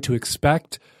have a right to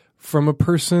expect from a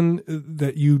person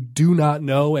that you do not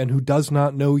know and who does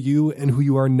not know you and who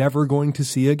you are never going to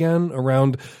see again,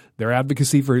 around their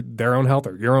advocacy for their own health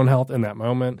or your own health in that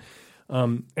moment.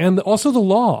 And also the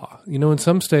law. In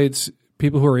some states,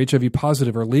 people who are HIV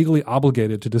positive are legally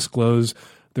obligated to disclose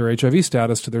their HIV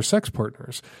status to their sex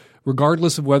partners,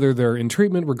 regardless of whether they're in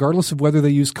treatment, regardless of whether they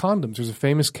use condoms. There's a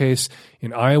famous case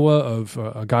in Iowa of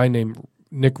a guy named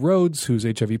Nick Rhodes, who's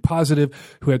HIV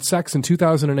positive, who had sex in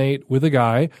 2008 with a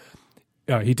guy.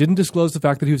 He didn't disclose the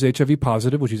fact that he was HIV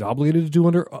positive, which he's obligated to do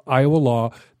under Iowa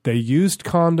law. They used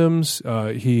condoms.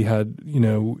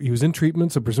 He was in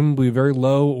treatment, so presumably a very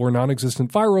low or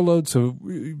non-existent viral load, so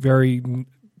very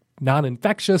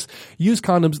non-infectious. Used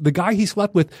condoms. The guy he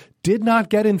slept with did not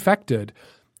get infected.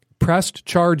 Pressed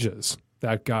charges,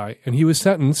 that guy, and he was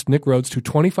sentenced, Nick Rhodes, to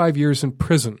 25 years in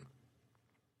prison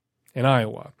in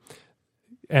Iowa.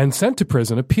 And sent to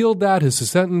prison, appealed that. His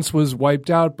sentence was wiped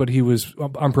out, but he was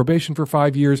on probation for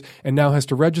 5 years and now has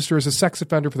to register as a sex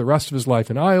offender for the rest of his life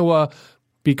in Iowa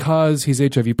because he's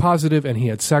HIV positive and he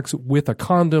had sex with a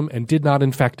condom and did not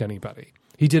infect anybody.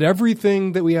 He did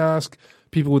everything that we ask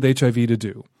people with HIV to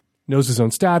do. Knows his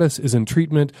own status, is in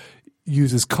treatment,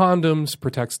 uses condoms,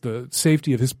 protects the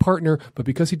safety of his partner, but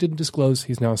because he didn't disclose,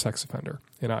 he's now a sex offender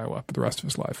in Iowa for the rest of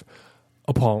his life.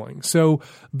 Appalling. So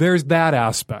there's that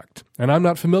aspect. And I'm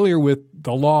not familiar with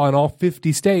the law in all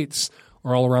 50 states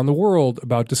or all around the world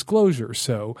about disclosure.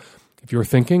 So if you're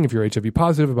HIV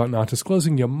positive about not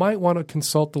disclosing, you might want to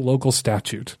consult the local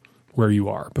statute where you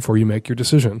are before you make your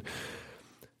decision.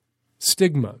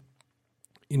 Stigma.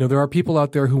 There are people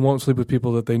out there who won't sleep with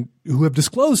people who have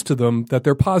disclosed to them that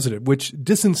they're positive, which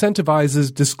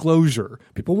disincentivizes disclosure.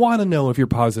 People want to know if you're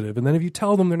positive, and then if you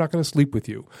tell them, they're not going to sleep with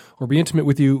you or be intimate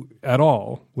with you at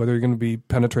all, whether you're going to be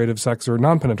penetrative sex or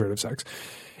non-penetrative sex.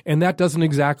 And that doesn't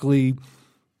exactly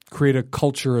create a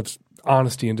culture of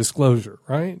honesty and disclosure,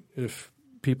 right? If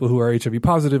people who are HIV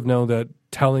positive know that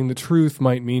telling the truth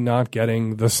might mean not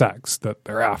getting the sex that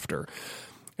they're after.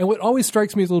 And what always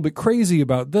strikes me as a little bit crazy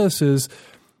about this is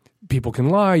people can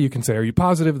lie. You can say, are you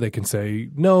positive? They can say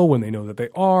no when they know that they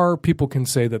are. People can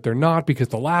say that they're not because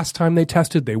the last time they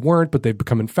tested, they weren't, but they've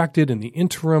become infected in the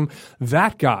interim.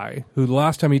 That guy who the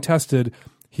last time he tested,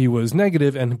 he was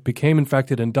negative and became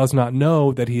infected and does not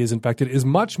know that he is infected is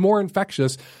much more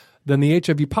infectious than the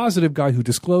HIV positive guy who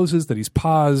discloses that he's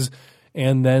pos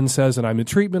and then says, and I'm in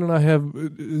treatment and I have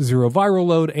zero viral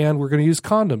load and we're going to use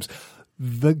condoms.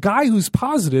 The guy who's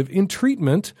positive in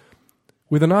treatment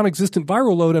with a non-existent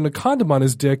viral load and a condom on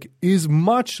his dick is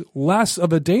much less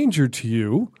of a danger to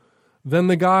you than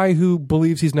the guy who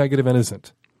believes he's negative and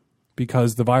isn't.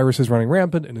 because the virus is running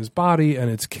rampant in his body and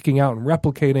it's kicking out and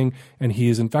replicating and he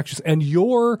is infectious. And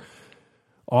you're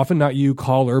often, not you,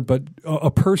 caller, but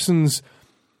a person's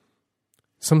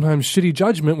sometimes shitty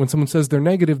judgment when someone says they're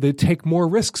negative, they take more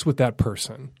risks with that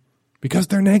person because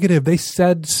they're negative. They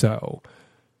said so.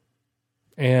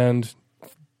 And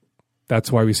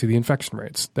that's why we see the infection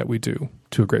rates that we do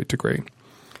to a great degree.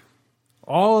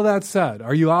 All of that said,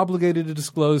 are you obligated to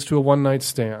disclose to a one-night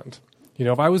stand? You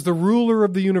know, if I was the ruler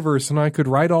of the universe and I could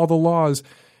write all the laws,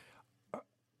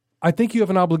 I think you have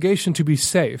an obligation to be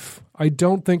safe. I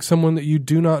don't think someone that you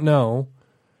do not know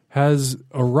has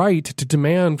a right to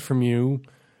demand from you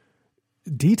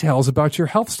details about your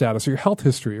health status or your health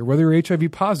history or whether you're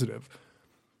HIV positive.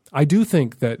 I do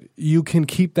think that you can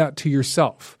keep that to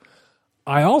yourself.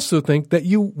 I also think that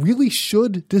you really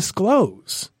should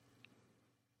disclose.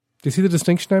 Do you see the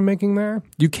distinction I'm making there?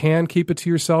 You can keep it to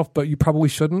yourself, but you probably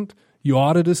shouldn't. You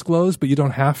ought to disclose, but you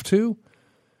don't have to.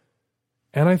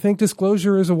 And I think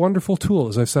disclosure is a wonderful tool,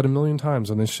 as I've said a million times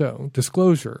on this show.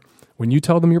 Disclosure. When you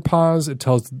tell them your pause, it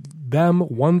tells them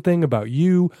one thing about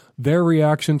you. Their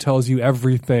reaction tells you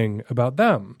everything about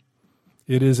them.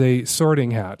 It is a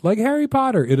sorting hat. Like Harry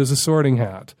Potter, it is a sorting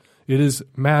hat. It is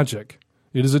magic.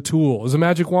 It is a tool. It is a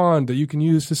magic wand that you can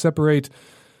use to separate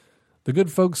the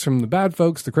good folks from the bad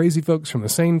folks, the crazy folks from the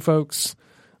sane folks,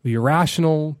 the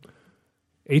irrational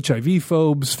HIV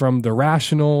phobes from the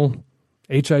rational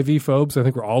HIV phobes. I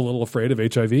think we're all a little afraid of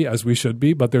HIV, as we should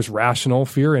be, but there's rational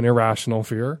fear and irrational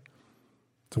fear.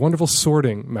 It's a wonderful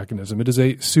sorting mechanism. It is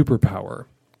a superpower.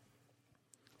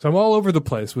 So I'm all over the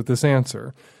place with this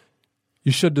answer.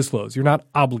 You should disclose. You're not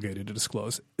obligated to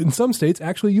disclose. In some states,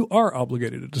 actually, you are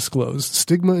obligated to disclose.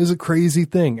 Stigma is a crazy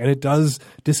thing, and it does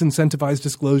disincentivize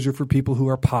disclosure for people who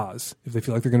are pos, if they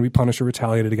feel like they're going to be punished or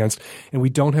retaliated against. And we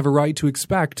don't have a right to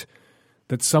expect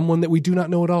that someone that we do not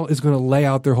know at all is going to lay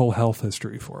out their whole health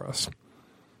history for us.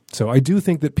 So I do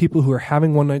think that people who are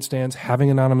having one-night stands,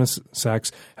 having anonymous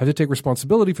sex, have to take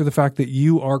responsibility for the fact that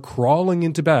you are crawling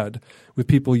into bed with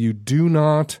people you do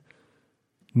not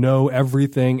know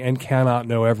everything and cannot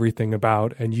know everything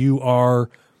about, and you are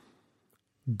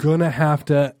going to have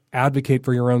to advocate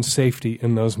for your own safety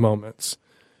in those moments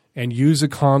and use a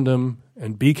condom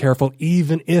and be careful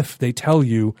even if they tell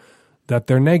you that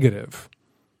they're negative,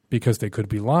 because they could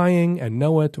be lying and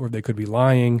know it, or they could be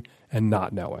lying and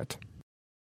not know it.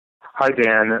 Hi,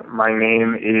 Dan. My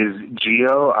name is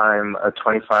Gio. I'm a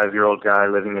 25-year-old guy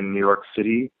living in New York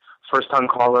City. First-time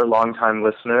caller, long-time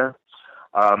listener.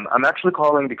 I'm actually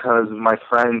calling because my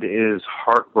friend is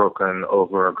heartbroken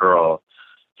over a girl.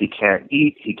 He can't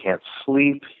eat, he can't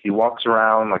sleep, he walks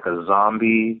around like a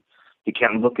zombie, he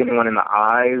can't look anyone in the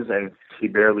eyes, and he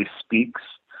barely speaks.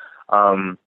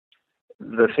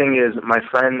 The thing is, my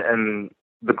friend and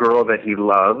the girl that he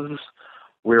loves,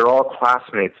 we're all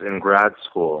classmates in grad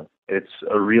school. It's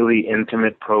a really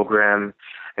intimate program,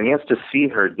 and he has to see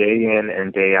her day in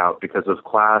and day out because of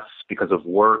class, because of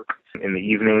work in the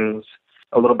evenings.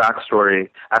 A little backstory.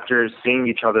 After seeing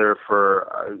each other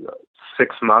for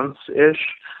 6 months-ish,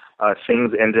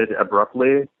 things ended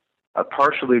abruptly,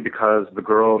 partially because the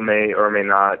girl may or may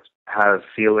not have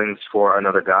feelings for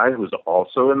another guy who's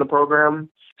also in the program.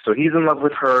 So he's in love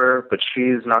with her, but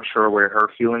she's not sure where her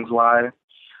feelings lie.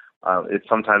 It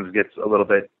sometimes gets a little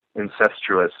bit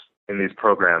incestuous in these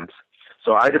programs.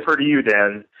 So I defer to you,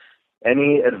 Dan.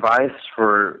 Any advice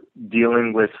for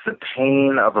dealing with the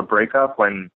pain of a breakup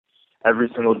when every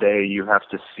single day you have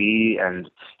to see and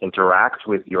interact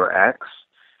with your ex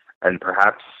and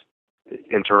perhaps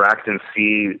interact and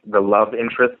see the love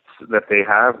interests that they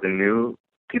have, the new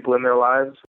people in their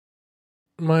lives?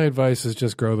 My advice is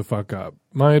just grow the fuck up.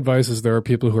 My advice is there are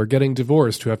people who are getting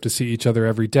divorced who have to see each other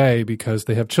every day because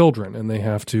they have children and they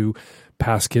have to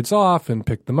pass kids off and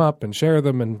pick them up and share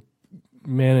them and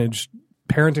manage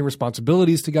parenting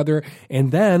responsibilities together.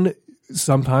 And then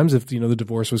sometimes if, the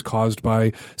divorce was caused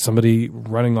by somebody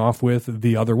running off with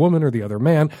the other woman or the other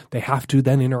man, they have to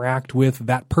then interact with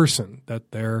that person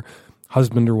that their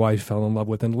husband or wife fell in love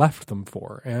with and left them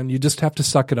for. And you just have to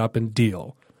suck it up and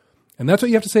deal. And that's what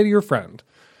you have to say to your friend.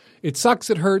 It sucks,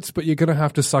 it hurts, but you're going to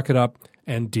have to suck it up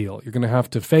and deal. You're going to have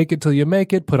to fake it till you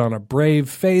make it, put on a brave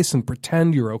face and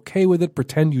pretend you're okay with it,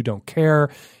 pretend you don't care,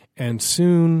 and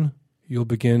soon you'll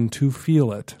begin to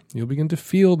feel it. You'll begin to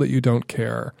feel that you don't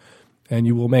care, and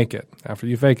you will make it after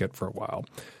you fake it for a while.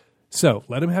 So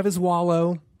let him have his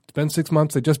wallow. It's been 6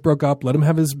 months. They just broke up. Let him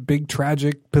have his big,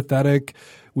 tragic, pathetic,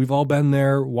 we've all been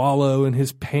there, wallow in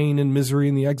his pain and misery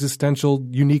and the existential,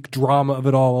 unique drama of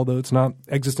it all, although it's not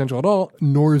existential at all,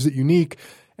 nor is it unique.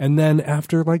 And then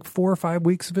after like 4 or 5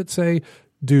 weeks of it, say,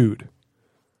 dude,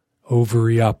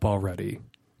 ovary up already.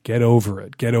 Get over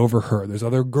it. Get over her. There's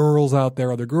other girls out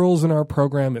there, other girls in our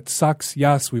program. It sucks.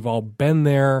 Yes, we've all been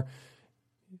there.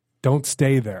 Don't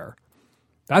stay there.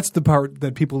 That's the part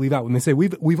that people leave out when they say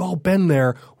we've all been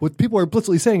there. What people are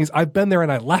implicitly saying is I've been there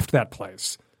and I left that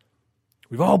place.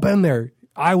 We've all been there.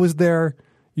 I was there.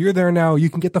 You're there now. You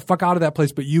can get the fuck out of that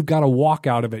place, but you've got to walk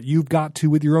out of it. You've got to,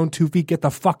 with your own 2 feet, get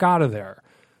the fuck out of there.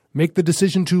 Make the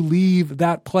decision to leave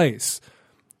that place.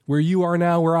 Where you are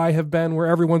now, where I have been, where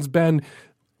everyone's been,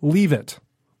 leave it.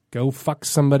 Go fuck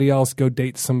somebody else. Go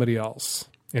date somebody else.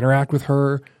 Interact with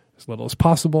her as little as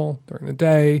possible during the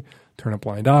day. Turn a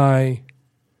blind eye.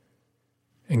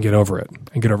 And get over it.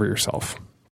 And get over yourself.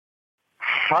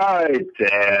 Hi,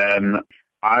 Dan.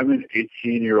 I'm an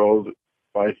 18-year-old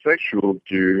bisexual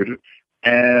dude,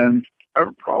 and I have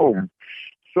a problem.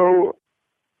 So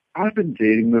I've been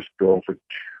dating this girl for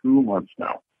 2 months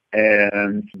now,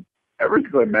 and ever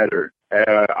since I met her,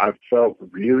 I've felt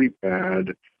really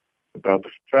bad about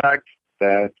the fact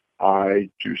that I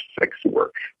do sex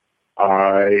work.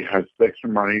 I have sex for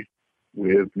money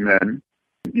with men.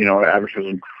 You know, I advertise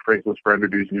on Craigslist for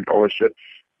introducing and all this shit.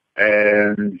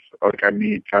 And, like, I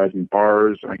meet guys in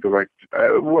bars, and I go back,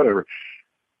 whatever.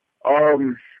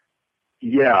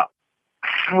 Yeah.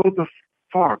 How the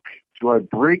fuck do I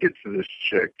break it to this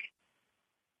chick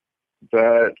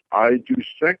that I do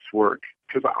sex work?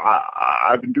 Because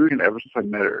I've been doing it ever since I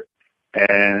met her.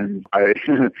 And I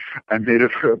made a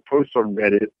post on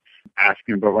Reddit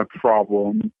asking about my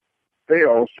problem. They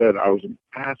all said I was an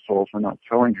asshole for not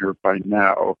telling her by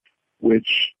now,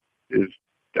 which is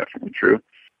definitely true.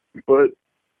 But,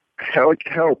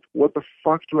 help. What the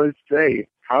fuck do I say?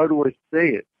 How do I say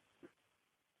it?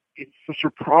 It's such a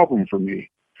problem for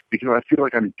me because I feel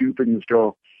like I'm duping this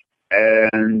girl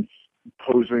and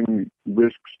posing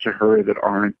risks to her that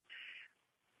aren't,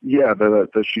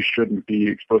 that she shouldn't be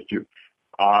exposed to.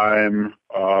 I'm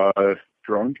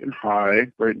drunk and high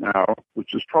right now,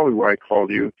 which is probably why I called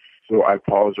you. So I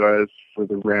apologize for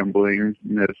the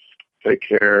ramblingness. Take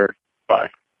care. Bye.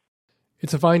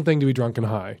 It's a fine thing to be drunk and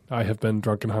high. I have been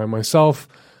drunk and high myself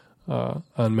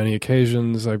on many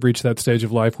occasions. I've reached that stage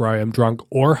of life where I am drunk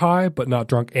or high, but not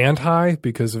drunk and high,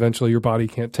 because eventually your body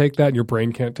can't take that and your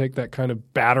brain can't take that kind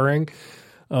of battering.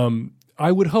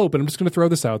 I would hope, and I'm just going to throw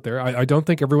this out there, I don't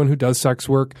think everyone who does sex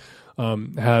work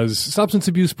has substance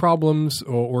abuse problems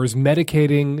or is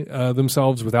medicating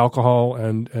themselves with alcohol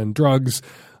and drugs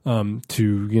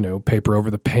to, paper over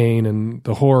the pain and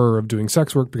the horror of doing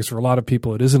sex work, because for a lot of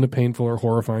people it isn't a painful or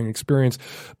horrifying experience.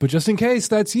 But just in case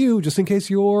that's you, just in case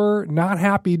you're not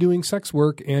happy doing sex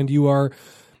work and you are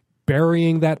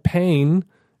burying that pain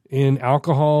in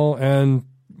alcohol and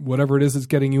whatever it is that's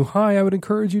getting you high, I would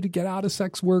encourage you to get out of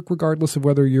sex work regardless of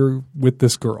whether you're with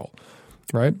this girl,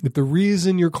 right? If the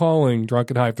reason you're calling drunk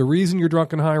and high, if the reason you're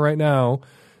drunk and high right now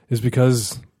is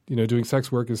because, doing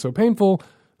sex work is so painful,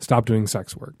 stop doing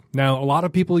sex work. Now, a lot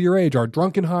of people your age are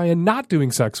drunk and high and not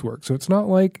doing sex work. So it's not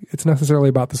like it's necessarily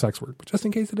about the sex work. But just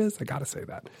in case it is, I got to say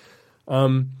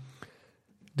that.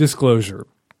 Disclosure.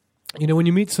 When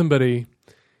you meet somebody,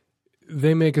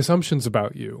 they make assumptions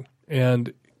about you.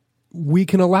 And we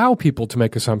can allow people to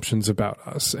make assumptions about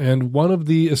us. And one of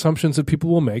the assumptions that people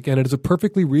will make, and it is a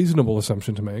perfectly reasonable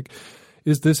assumption to make,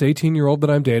 is this 18-year-old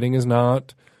that I'm dating is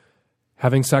not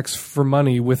having sex for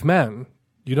money with men.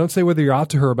 You don't say whether you're out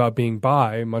to her about being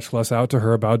bi, much less out to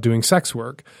her about doing sex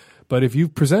work. But if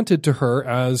you've presented to her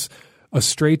as a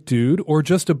straight dude or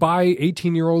just a bi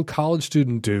 18-year-old college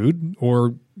student dude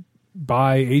or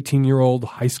bi 18-year-old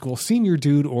high school senior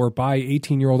dude or bi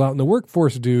 18-year-old out in the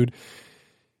workforce dude,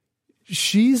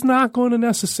 she's not going to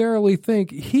necessarily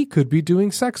think he could be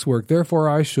doing sex work. Therefore,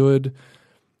 I should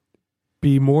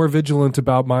be more vigilant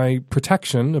about my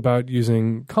protection, about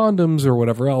using condoms or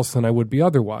whatever else than I would be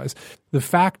otherwise. The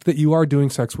fact that you are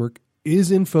doing sex work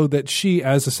is info that she,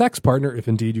 as a sex partner, if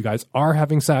indeed you guys are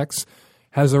having sex,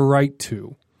 has a right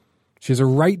to. She has a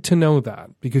right to know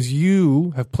that because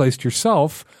you have placed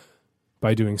yourself,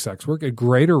 by doing sex work, at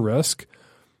greater risk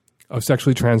of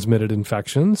sexually transmitted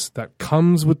infections that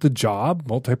comes with the job,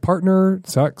 multi-partner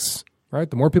sex, right?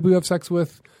 The more people you have sex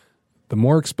with, the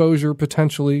more exposure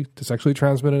potentially to sexually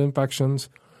transmitted infections.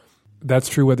 That's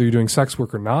true whether you're doing sex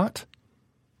work or not,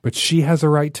 but she has a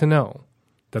right to know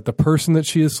that the person that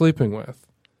she is sleeping with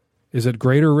is at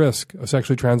greater risk of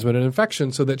sexually transmitted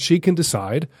infection so that she can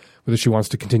decide whether she wants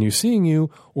to continue seeing you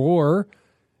or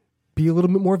be a little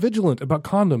bit more vigilant about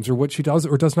condoms or what she does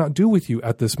or does not do with you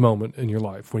at this moment in your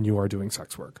life when you are doing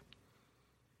sex work.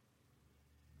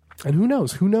 And who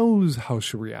knows? Who knows how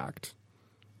she'll react?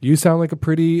 You sound like a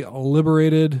pretty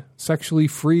liberated, sexually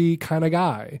free kind of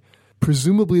guy.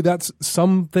 presumably that's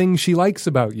something she likes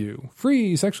about you.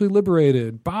 Free, sexually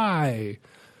liberated, bi,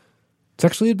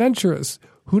 sexually adventurous.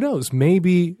 Who knows?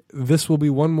 Maybe this will be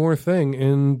one more thing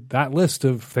in that list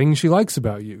of things she likes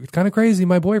about you. It's kind of crazy.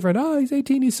 My boyfriend, he's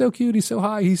 18, he's so cute, he's so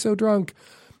high, he's so drunk,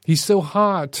 he's so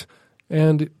hot.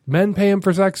 And men pay him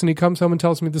for sex, and he comes home and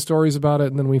tells me the stories about it,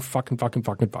 and then we fuck.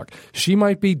 She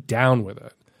might be down with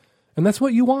it. And that's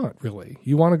what you want, really.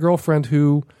 You want a girlfriend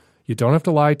who you don't have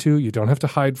to lie to, you don't have to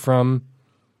hide from,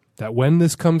 that when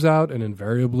this comes out, and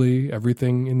invariably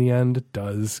everything in the end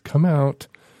does come out,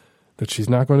 that she's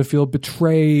not going to feel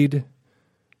betrayed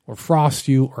or frost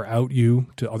you or out you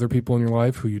to other people in your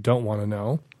life who you don't want to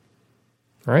know.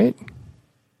 Right?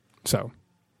 So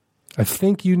I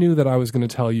think you knew that I was going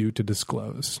to tell you to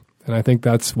disclose. And I think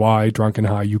that's why, drunk and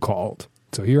high, you called.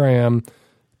 So here I am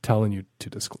telling you to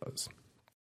disclose.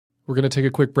 We're going to take a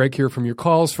quick break here from your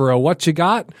calls for a What You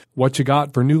Got. What You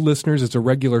Got for new listeners is a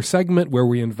regular segment where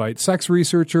we invite sex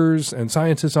researchers and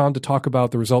scientists on to talk about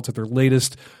the results of their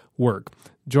latest work.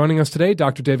 Joining us today,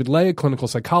 Dr. David Ley, a clinical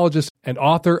psychologist and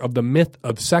author of The Myth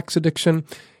of Sex Addiction.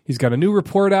 He's got a new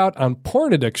report out on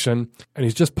porn addiction, and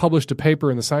he's just published a paper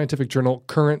in the scientific journal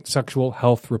Current Sexual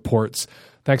Health Reports.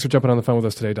 Thanks for jumping on the phone with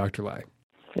us today, Dr. Ley.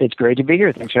 It's great to be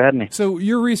here. Thanks for having me. So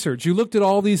your research, you looked at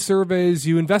all these surveys,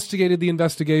 you investigated the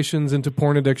investigations into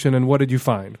porn addiction, and what did you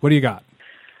find? What do you got?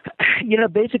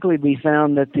 Basically we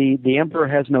found that the emperor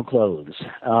has no clothes.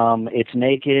 It's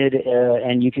naked,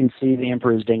 and you can see the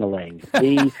emperor's ding-a-ling.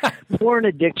 The porn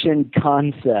addiction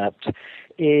concept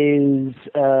is,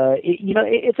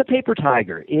 it's a paper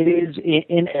tiger. It is,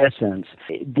 in essence,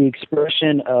 the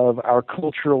expression of our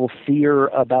cultural fear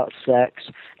about sex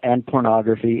and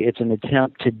pornography. It's an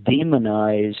attempt to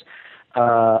demonize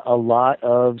a lot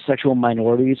of sexual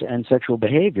minorities and sexual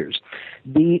behaviors.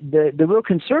 The real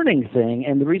concerning thing,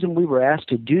 and the reason we were asked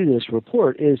to do this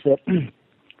report, is that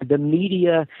the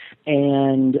media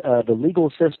and the legal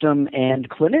system and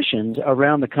clinicians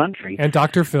around the country, and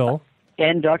Dr. Phil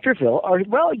are,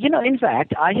 in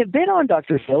fact, I have been on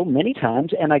Dr. Phil many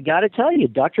times, and I got to tell you,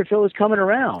 Dr. Phil is coming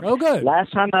around. Oh, good.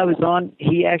 Last time I was on,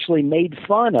 he actually made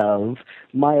fun of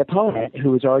my opponent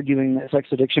who was arguing that sex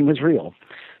addiction was real.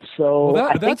 So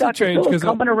I think Dr. Phil is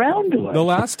coming around to us. The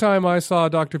last time I saw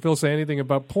Dr. Phil say anything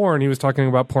about porn, he was talking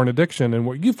about porn addiction, and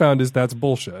what you found is that's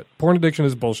bullshit. Porn addiction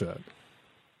is bullshit.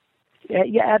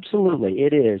 Yeah, absolutely.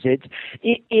 It is. It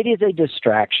is a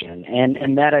distraction,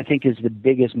 and that I think is the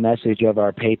biggest message of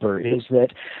our paper is that,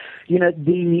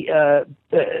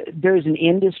 there's an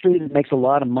industry that makes a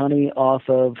lot of money off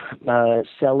of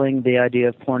selling the idea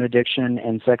of porn addiction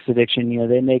and sex addiction.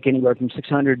 They make anywhere from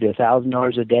 $600 to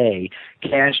 $1,000 a day,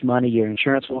 cash money. Your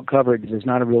insurance won't cover it because it's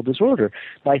not a real disorder,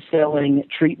 by selling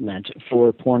treatment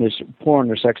for porn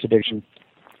or sex addiction.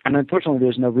 And unfortunately,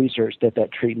 there's no research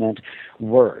that treatment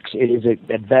works. It is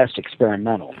at best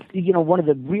experimental. One of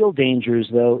the real dangers,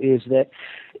 though, is that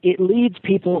it leads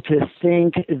people to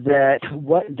think that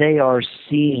what they are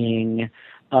seeing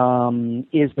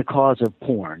is the cause of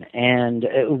porn. And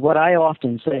what I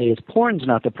often say is porn's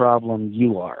not the problem,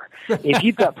 you are. If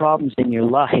you've got problems in your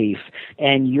life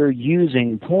and you're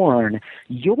using porn,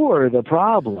 you're the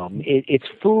problem. It's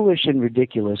foolish and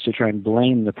ridiculous to try and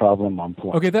blame the problem on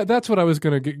porn. Okay, that's what I was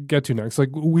going to get to next. Like,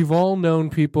 we've all known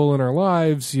people in our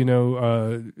lives,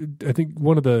 I think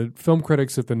one of the film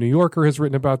critics at The New Yorker has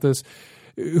written about this,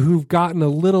 who've gotten a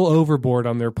little overboard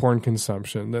on their porn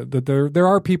consumption. That there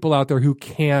are people out there who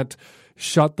can't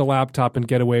shut the laptop and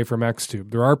get away from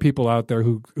Xtube. There are people out there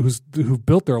who've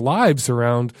built their lives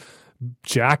around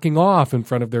jacking off in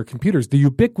front of their computers. The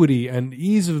ubiquity and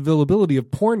ease of availability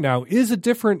of porn now is a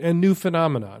different and new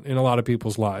phenomenon in a lot of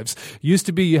people's lives. It used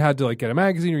to be you had to get a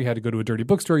magazine, or you had to go to a dirty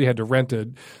bookstore, you had to rent a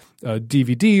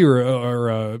DVD or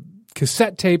a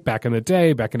cassette tape back in the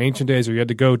day, back in ancient days, or you had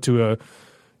to go to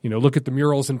look at the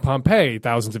murals in Pompeii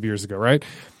thousands of years ago, right?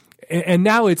 And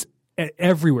now it's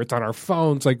everywhere. It's on our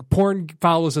phones. Like, porn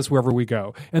follows us wherever we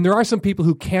go. And there are some people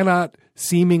who cannot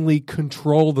seemingly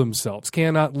control themselves,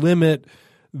 cannot limit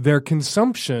their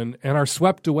consumption, and are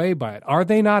swept away by it. Are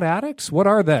they not addicts? What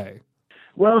are they?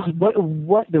 Well,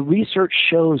 what the research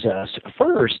shows us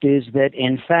first is that,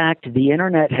 in fact, the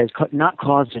Internet has not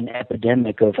caused an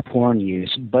epidemic of porn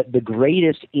use, but the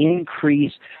greatest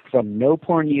increase from no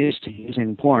porn use to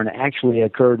using porn actually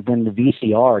occurred when the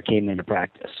VCR came into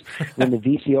practice. When the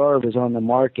VCR was on the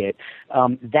market,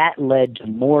 that led to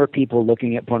more people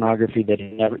looking at pornography that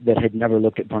had never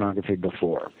looked at pornography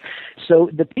before. So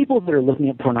the people that are looking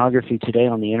at pornography today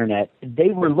on the Internet,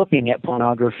 they were looking at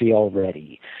pornography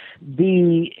already.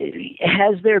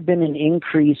 Has there been an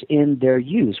increase in their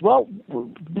use? Well,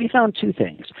 we found two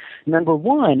things. Number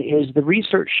one is the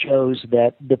research shows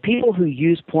that the people who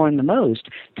use porn the most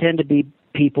tend to be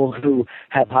people who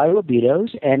have high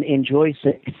libidos and enjoy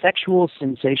sexual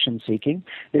sensation seeking.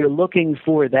 They're looking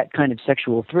for that kind of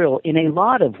sexual thrill in a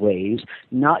lot of ways,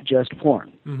 not just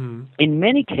porn. Mm-hmm. In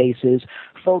many cases,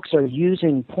 folks are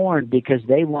using porn because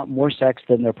they want more sex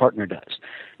than their partner does.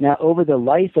 Now, over the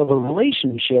life of a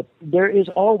relationship, there is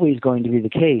always going to be the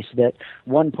case that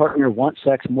one partner wants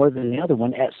sex more than the other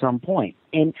one at some point.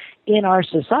 And in our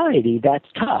society, that's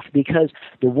tough because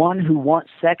the one who wants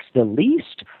sex the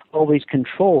least always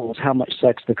controls how much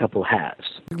sex the couple has.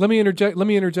 Let me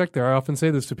interject there. I often say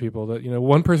this to people that,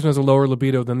 one person has a lower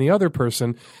libido than the other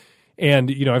person.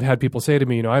 And, I've had people say to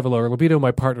me, I have a lower libido.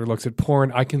 My partner looks at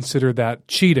porn. I consider that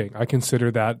cheating. I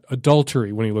consider that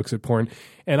adultery when he looks at porn.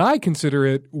 And I consider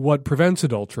it what prevents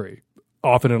adultery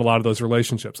often in a lot of those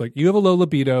relationships. Like, you have a low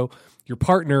libido, your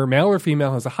partner, male or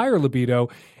female, has a higher libido,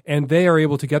 and they are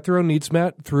able to get their own needs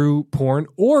met through porn.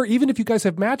 Or even if you guys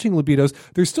have matching libidos,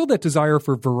 there's still that desire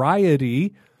for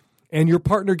variety, and your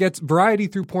partner gets variety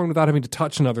through porn without having to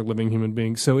touch another living human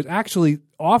being. So it actually,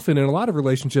 often in a lot of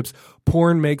relationships,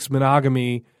 porn makes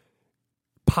monogamy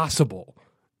possible.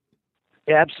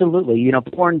 Absolutely.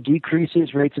 Porn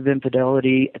decreases rates of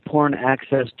infidelity. Porn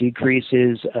access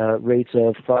decreases rates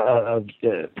of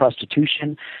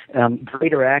prostitution.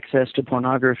 Greater access to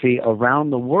pornography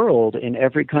around the world in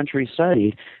every country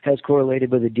studied has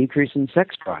correlated with a decrease in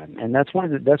sex crime. And that's one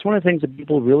of the things that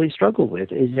people really struggle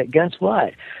with is that, guess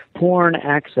what? Porn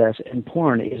access and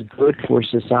porn is good for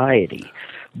society.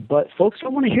 But folks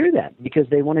don't want to hear that because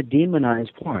they want to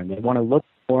demonize porn. They want to look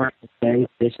at porn and say,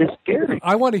 this is scary.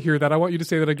 I want to hear that. I want you to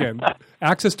say that again.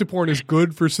 Access to porn is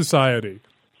good for society.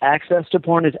 Access to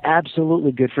porn is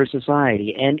absolutely good for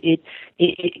society. And it,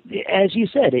 as you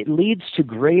said, it leads to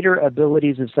greater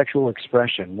abilities of sexual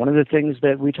expression. One of the things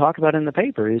that we talk about in the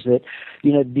paper is that,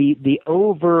 the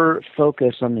over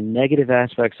focus on the negative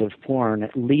aspects of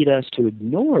porn lead us to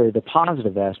ignore the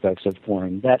positive aspects of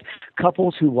porn, that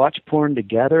couples who watch porn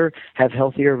together have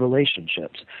healthier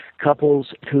relationships.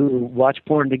 Couples who watch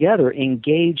porn together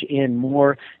engage in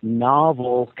more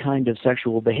novel kind of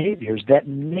sexual behaviors that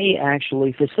may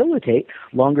actually facilitate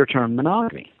longer-term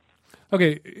monogamy.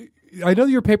 Okay, I know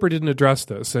your paper didn't address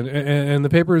this, and the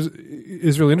paper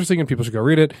is really interesting, and people should go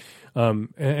read it.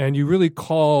 And you really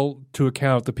call to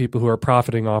account the people who are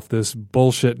profiting off this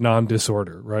bullshit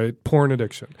non-disorder, right? Porn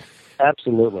addiction.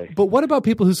 Absolutely. But what about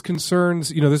people whose concerns,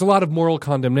 there's a lot of moral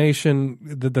condemnation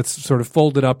that's sort of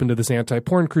folded up into this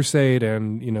anti-porn crusade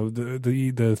and,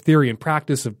 the theory and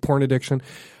practice of porn addiction.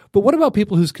 But what about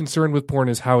people whose concern with porn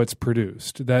is how it's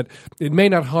produced? That it may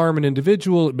not harm an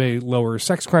individual, it may lower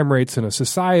sex crime rates in a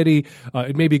society,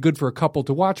 it may be good for a couple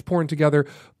to watch porn together,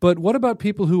 but what about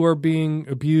people who are being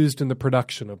abused in the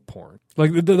production of porn?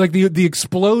 Like the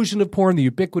explosion of porn, the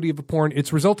ubiquity of porn,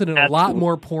 it's resulted in a lot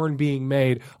more porn being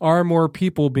made. Are more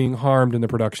people being harmed in the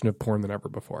production of porn than ever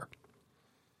before?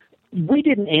 We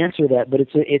didn't answer that, but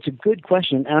it's a good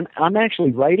question. I'm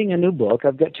actually writing a new book.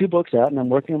 I've got 2 books out, and I'm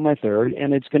working on my third,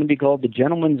 and it's going to be called The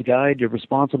Gentleman's Guide to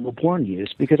Responsible Porn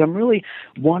Use, because I'm really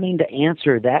wanting to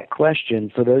answer that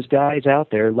question for those guys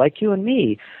out there, like you and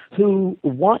me, who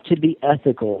want to be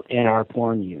ethical in our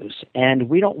porn use. And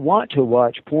we don't want to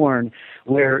watch porn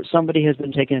where somebody has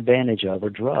been taken advantage of or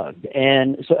drugged.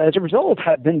 And so as a result,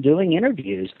 I've been doing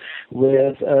interviews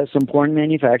with some porn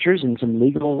manufacturers and some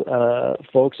legal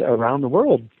folks around the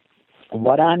world.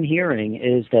 What I'm hearing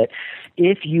is that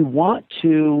if you want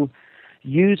to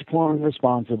use porn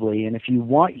responsibly, and if you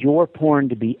want your porn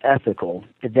to be ethical,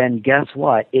 then guess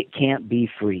what? It can't be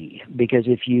free. Because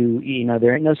if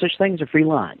there ain't no such thing as a free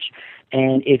lunch.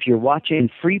 And if you're watching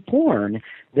free porn,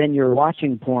 then you're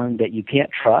watching porn that you can't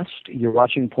trust. You're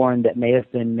watching porn that may have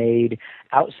been made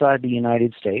outside the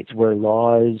United States, where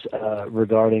laws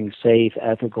regarding safe,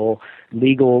 ethical,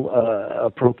 legal,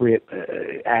 appropriate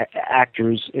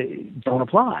actors don't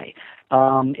apply.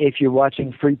 If you're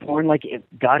watching free porn,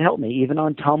 God help me, even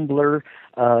on Tumblr,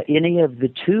 any of the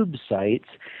tube sites,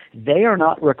 they are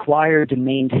not required to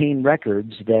maintain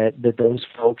records that those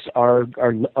folks are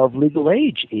of legal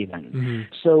age even. Mm-hmm.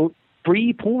 So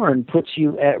free porn puts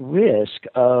you at risk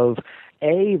of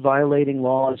A, violating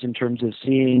laws in terms of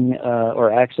seeing or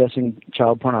accessing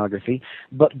child pornography,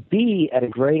 but B, at a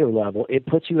greater level, it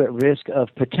puts you at risk of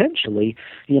potentially,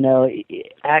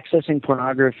 accessing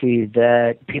pornography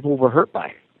that people were hurt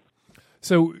by.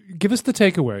 So give us the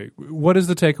takeaway. What is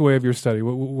the takeaway of your study?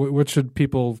 What should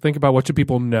people think about? What should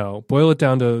people know? Boil it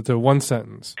down to one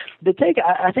sentence.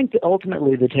 I think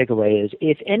ultimately the takeaway is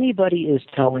if anybody is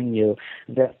telling you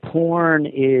that porn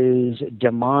is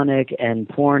demonic and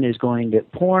porn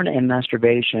and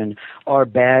masturbation are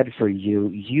bad for you,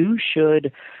 you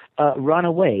should run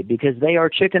away, because they are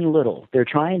Chicken Little. They're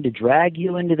trying to drag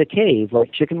you into the cave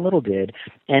like Chicken Little did.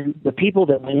 And the people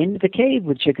that went into the cave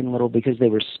with Chicken Little because they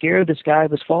were scared the sky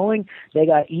was falling, they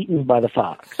got eaten by the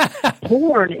fox.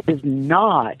 Porn is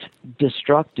not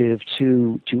destructive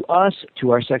to us,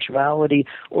 to our sexuality,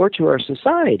 or to our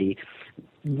society.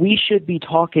 We should be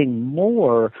talking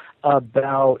more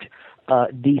about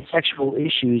the sexual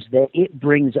issues that it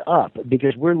brings up,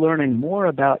 because we're learning more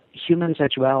about human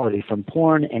sexuality from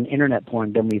porn and internet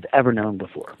porn than we've ever known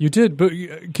before. You did, but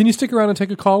can you stick around and take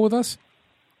a call with us?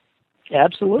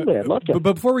 Absolutely, I'd love to.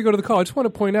 But before we go to the call, I just want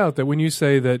to point out that when you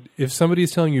say that if somebody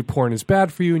is telling you porn is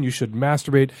bad for you and you should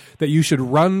masturbate, that you should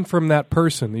run from that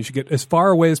person, you should get as far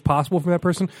away as possible from that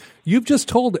person, you've just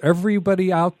told everybody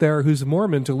out there who's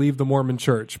Mormon to leave the Mormon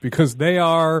church, because they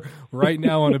are right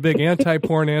now on a big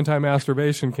anti-porn,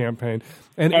 anti-masturbation campaign.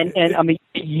 And I mean,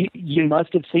 you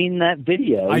must have seen that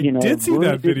video. I did see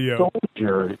that video.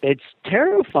 Soldier. It's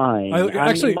terrifying.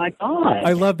 I mean, my God.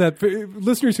 I love that. For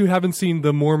listeners who haven't seen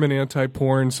the Mormon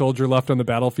anti-porn soldier left on the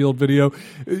battlefield video,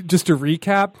 just to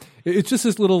recap, it's just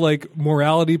this little like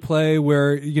morality play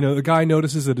where, the guy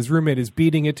notices that his roommate is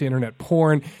beating it to internet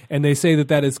porn, and they say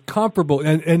that is comparable,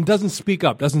 and doesn't speak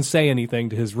up, doesn't say anything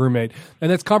to his roommate, and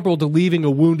that's comparable to leaving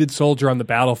a wounded soldier on the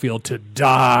battlefield to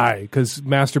die, because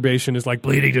masturbation is like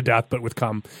bleeding to death but with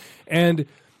cum.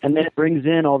 And then it brings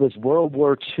in all this World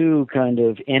War II kind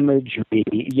of imagery,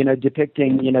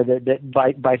 depicting,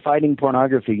 that by fighting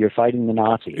pornography, you're fighting the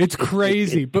Nazis. It's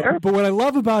crazy. But what I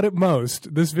love about it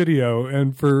most, this video,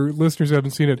 and for listeners who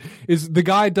haven't seen it, is the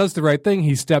guy does the right thing.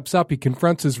 He steps up, he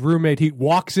confronts his roommate, he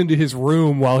walks into his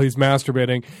room while he's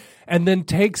masturbating, and then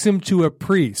takes him to a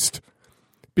priest.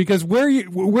 Because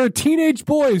where teenage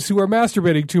boys who are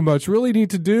masturbating too much really need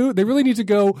to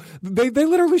go. They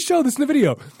literally show this in the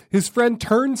video. His friend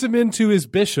turns him into his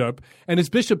bishop, and his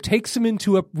bishop takes him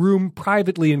into a room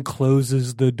privately and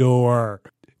closes the door.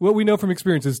 What we know from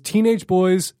experience is teenage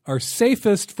boys are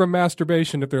safest from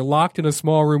masturbation if they're locked in a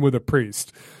small room with a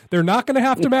priest. They're not going to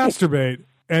have to masturbate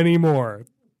anymore,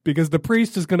 because the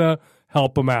priest is going to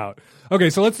help them out. Okay,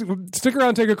 so let's stick around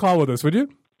and take a call with us, would you?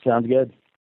 Sounds good.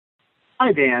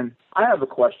 Hi, Dan. I have a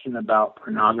question about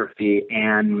pornography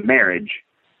and marriage.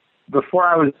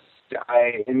 Before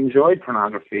I enjoyed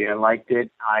pornography. I liked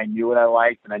it. I knew what I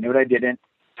liked and I knew what I didn't.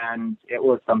 And it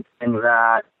was something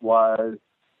that was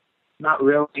not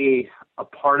really a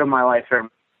part of my life every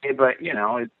day, but,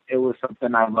 it was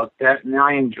something I looked at and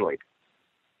I enjoyed.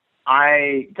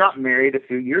 I got married a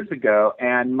few years ago,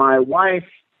 and my wife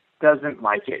doesn't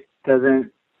like it,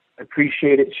 doesn't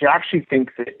appreciate it. She actually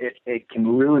thinks that it can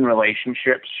ruin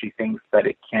relationships. She thinks that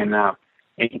it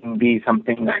can be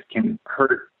something that can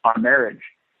hurt our marriage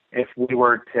if we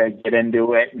were to get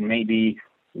into it and maybe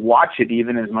watch it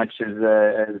even as much as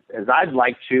I'd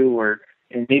like to, or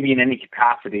maybe in any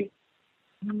capacity.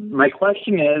 My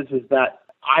question is that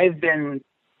I've been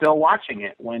still watching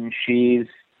it when she's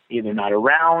either not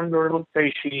around, or let's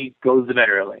say she goes to bed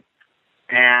early.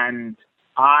 And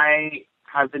I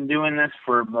have been doing this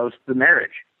for most of the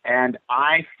marriage. And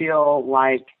I feel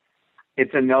like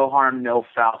it's a no harm, no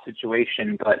foul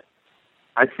situation, but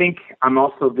I think I'm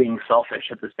also being selfish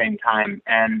at the same time.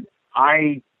 And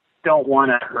I don't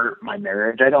want to hurt my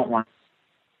marriage. I don't want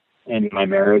to end my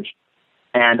marriage.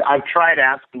 And I've tried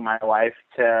asking my wife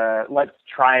to, let's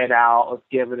try it out. Let's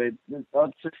give it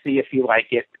let's just see if you like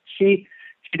it. She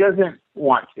doesn't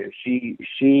want to.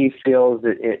 She feels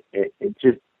that it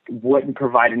just wouldn't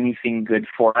provide anything good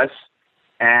for us.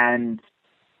 And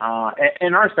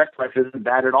our sex life isn't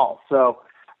bad at all. So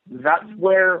that's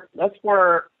where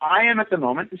I am at the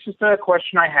moment. It's just a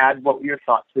question I had. What your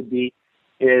thoughts would be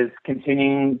is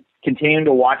continuing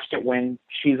to watch it when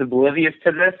she's oblivious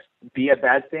to this be a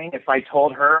bad thing. If I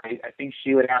told her, I think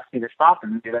she would ask me to stop,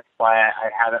 and maybe that's why I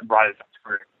haven't brought it up to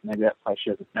her. Maybe that's why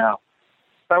she doesn't know.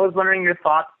 So I was wondering your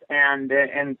thoughts, and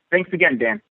thanks again,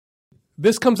 Dan.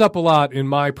 This comes up a lot in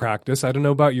my practice. I don't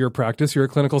know about your practice. You're a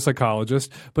clinical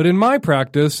psychologist. But in my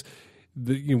practice,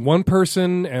 one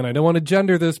person, and I don't want to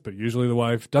gender this, but usually the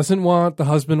wife doesn't want the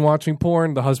husband watching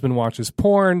porn. The husband watches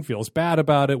porn, feels bad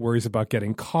about it, worries about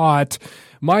getting caught.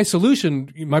 My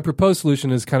proposed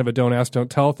solution is kind of a don't ask, don't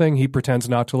tell thing. He pretends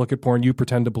not to look at porn. You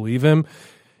pretend to believe him.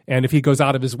 And if he goes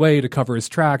out of his way to cover his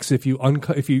tracks, if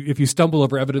you stumble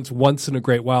over evidence once in a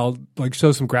great while, like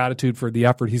show some gratitude for the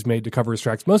effort he's made to cover his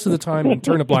tracks most of the time and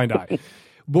turn a blind eye.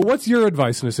 But what's your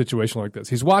advice in a situation like this?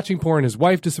 He's watching porn, his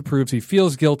wife disapproves, he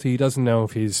feels guilty, he doesn't know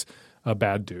if he's a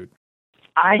bad dude.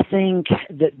 I think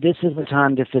that this is the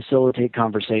time to facilitate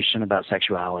conversation about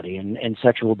sexuality and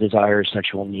sexual desires,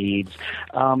 sexual needs.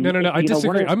 No. I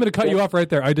disagree. I'm going to cut you off right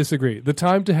there. I disagree. The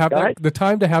time to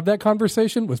have that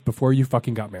conversation was before you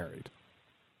fucking got married.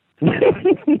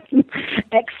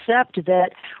 Except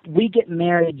that we get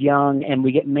married young, and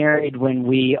we get married when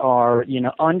we are,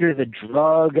 under the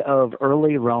drug of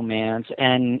early romance,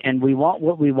 and we want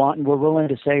what we want, and we're willing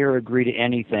to say or agree to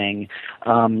anything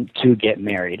to get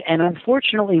married. And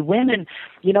unfortunately, women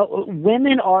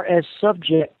are as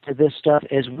subject to this stuff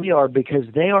as we are, because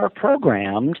they are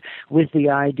programmed with the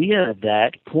idea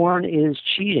that porn is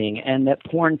cheating and that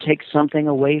porn takes something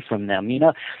away from them.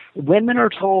 Women are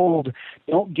told,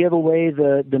 don't give away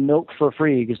the milk for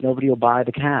free because nobody will buy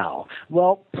the cow.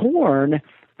 Well, porn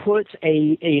puts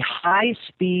a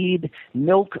high-speed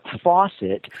milk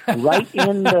faucet right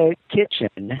in the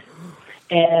kitchen,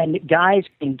 and guys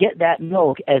can get that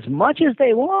milk as much as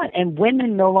they want, and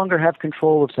women no longer have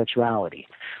control of sexuality.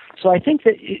 So I think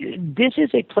that this is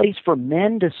a place for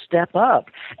men to step up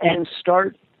and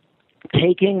start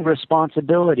taking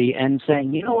responsibility and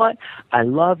saying, you know what, I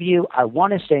love you, I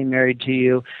want to stay married to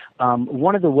you.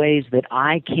 One of the ways that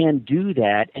I can do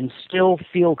that and still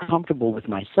feel comfortable with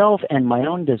myself and my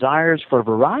own desires for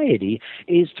variety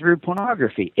is through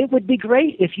pornography. It would be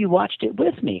great if you watched it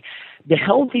with me. The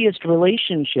healthiest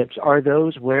relationships are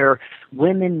those where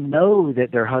women know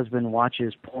that their husband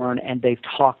watches porn and they've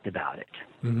talked about it.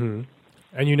 Mm-hmm.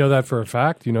 And you know that for a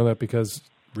fact? You know that because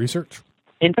research?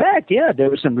 In fact, yeah, there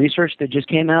was some research that just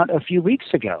came out a few weeks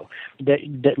ago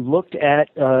that looked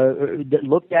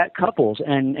at couples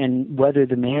and whether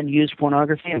the man used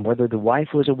pornography and whether the wife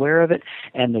was aware of it,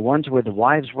 and the ones where the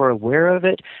wives were aware of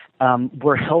it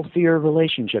were healthier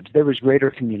relationships. There was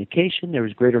greater communication, there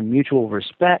was greater mutual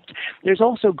respect. There's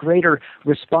also greater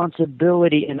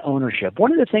responsibility and ownership.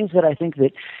 One of the things that I think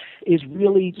that is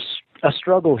really a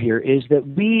struggle here is that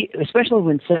we, especially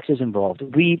when sex is involved,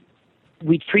 we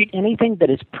treat anything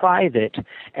that is private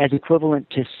as equivalent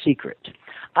to secret.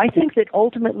 I think that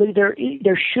ultimately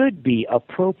there should be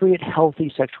appropriate,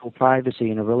 healthy sexual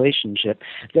privacy in a relationship.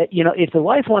 That, if the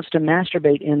wife wants to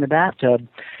masturbate in the bathtub,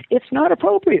 it's not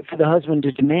appropriate for the husband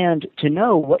to demand to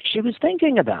know what she was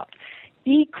thinking about.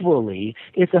 Equally,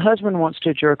 if the husband wants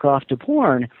to jerk off to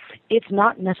porn, it's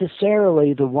not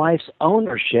necessarily the wife's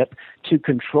ownership to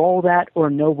control that or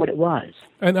know what it was.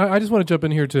 And I just want to jump in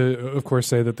here to, of course,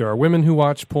 say that there are women who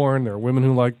watch porn, there are women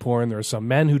who like porn, there are some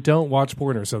men who don't watch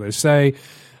porn, or so they say.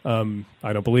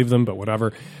 I don't believe them, but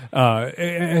whatever.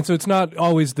 And so it's not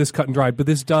always this cut and dry, but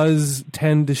this does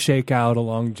tend to shake out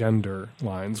along gender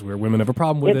lines where women have a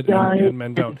problem with it and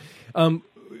men don't.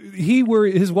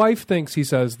 His wife thinks, he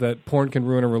says, that porn can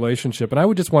ruin a relationship, and I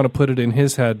would just want to put it in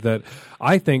his head that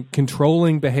I think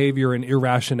controlling behavior and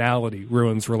irrationality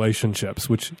ruins relationships,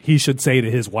 which he should say to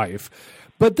his wife.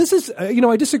 But this is,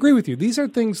 I disagree with you. These are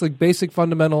things like basic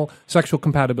fundamental sexual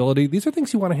compatibility. These are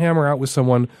things you want to hammer out with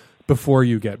someone before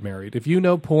you get married. If you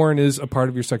know porn is a part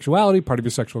of your sexuality, part of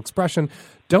your sexual expression,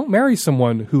 don't marry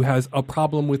someone who has a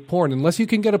problem with porn unless you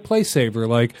can get a play saver,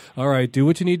 like, all right, do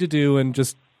what you need to do and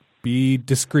just be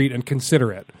discreet and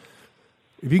considerate.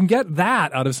 If you can get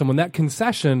that out of someone, that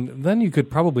concession, then you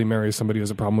could probably marry somebody who has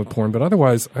a problem with porn. But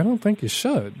otherwise, I don't think you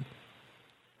should.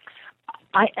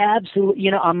 I absolutely,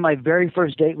 on my very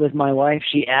first date with my wife,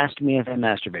 she asked me if I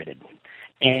masturbated.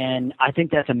 And I think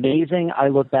that's amazing. I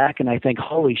look back and I think,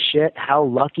 holy shit, how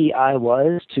lucky I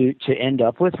was to end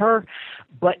up with her.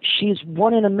 But she's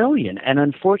one in a million. And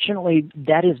unfortunately,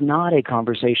 that is not a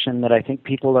conversation that I think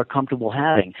people are comfortable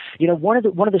having. One of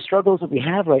the struggles that we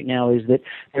have right now is that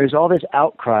there's all this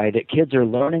outcry that kids are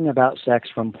learning about sex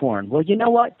from porn. Well, you know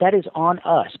what? That is on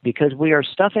us, because we are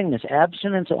stuffing this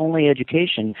abstinence-only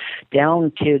education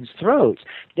down kids' throats.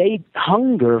 They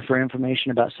hunger for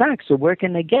information about sex, so where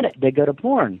can they get it? They go to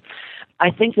porn. I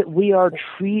think that we are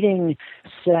treating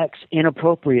sex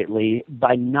inappropriately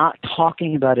by not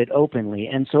talking about it openly.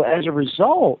 And so as a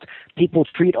result, people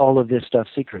treat all of this stuff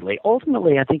secretly.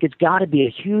 Ultimately, I think it's got to be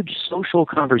a huge social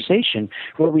conversation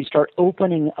where we start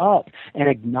opening up and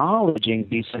acknowledging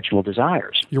these sexual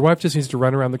desires. Your wife just needs to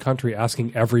run around the country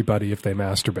asking everybody if they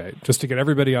masturbate, just to get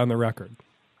everybody on the record.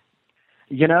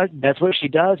 That's what she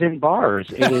does in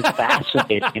bars. It is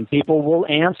fascinating, and people will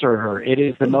answer her. It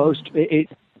is the most...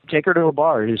 Take her to a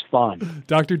bar. It is fun.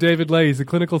 Dr. David Ley is a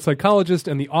clinical psychologist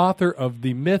and the author of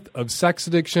The Myth of Sex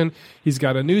Addiction. He's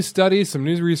got a new study, some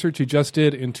new research he just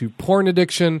did into porn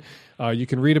addiction. You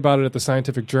can read about it at the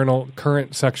scientific journal,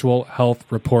 Current Sexual Health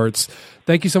Reports.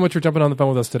 Thank you so much for jumping on the phone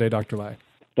with us today, Dr. Ley.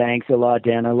 Thanks a lot,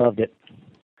 Dan. I loved it.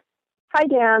 Hi,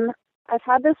 Dan. I've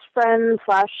had this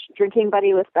friend/drinking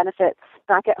buddy with benefits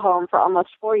back at home for almost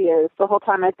 4 years, the whole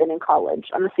time I've been in college.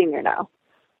 I'm a senior now.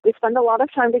 We spend a lot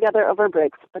of time together over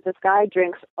breaks, but this guy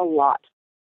drinks a lot.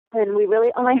 And we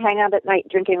really only hang out at night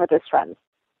drinking with his friends.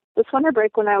 This winter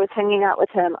break, when I was hanging out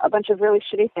with him, a bunch of really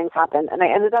shitty things happened, and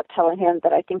I ended up telling him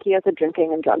that I think he has a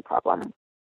drinking and drug problem.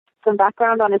 Some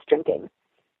background on his drinking.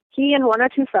 He and 1 or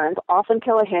 2 friends often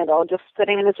kill a handle just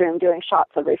sitting in his room doing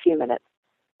shots every few minutes.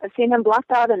 I've seen him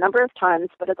blacked out a number of times,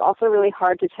 but it's also really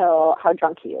hard to tell how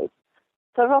drunk he is.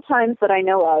 Several times that I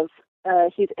know of,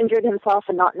 he's injured himself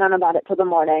and not known about it till the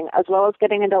morning, as well as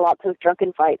getting into lots of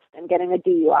drunken fights and getting a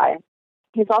DUI.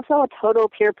 He's also a total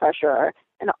peer pressurer,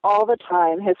 and all the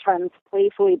time his friends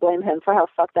playfully blame him for how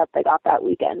fucked up they got that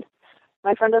weekend.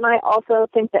 My friend and I also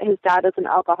think that his dad is an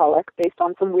alcoholic based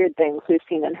on some weird things we've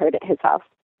seen and heard at his house.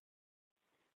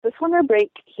 This winter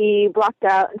break, he blocked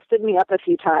out and stood me up a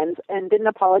few times and didn't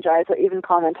apologize or even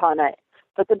comment on it.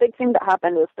 But the big thing that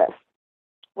happened was this.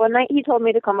 One night he told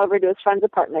me to come over to his friend's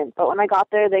apartment, but when I got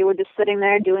there, they were just sitting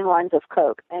there doing lines of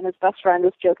coke, and his best friend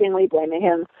was jokingly blaming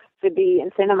him for the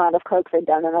insane amount of coke they'd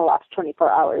done in the last 24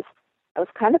 hours. I was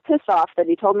kind of pissed off that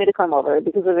he told me to come over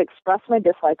because I've expressed my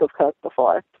dislike of coke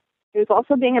before. He was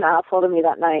also being an asshole to me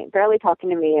that night, barely talking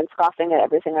to me and scoffing at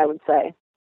everything I would say.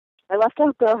 I left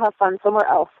to go have fun somewhere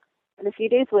else, and a few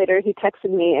days later he texted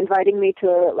me inviting me to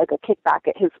a kickback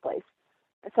at his place.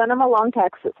 I sent him a long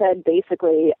text that said,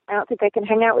 basically, I don't think I can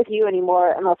hang out with you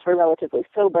anymore unless we're relatively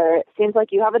sober. It seems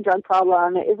like you have a drug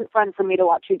problem. It isn't fun for me to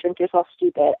watch you drink yourself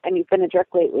stupid, and you've been a jerk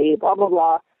lately, blah, blah,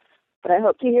 blah. But I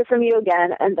hope to hear from you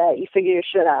again and that you figure your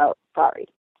shit out. Sorry.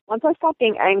 Once I stopped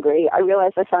being angry, I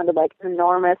realized I sounded like an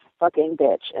enormous fucking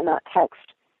bitch in that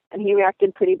text, and he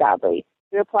reacted pretty badly.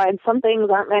 He replied, some things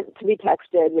aren't meant to be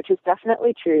texted, which is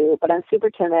definitely true, but I'm super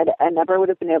timid and never would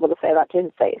have been able to say that to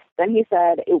his face. Then he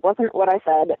said, it wasn't what I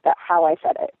said, but how I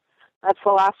said it. That's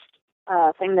the last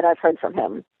thing that I've heard from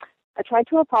him. I tried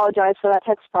to apologize for that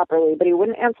text properly, but he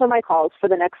wouldn't answer my calls for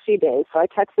the next few days, so I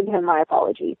texted him my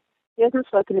apology. He hasn't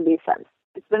spoken to me since.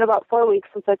 It's been about 4 weeks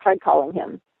since I tried calling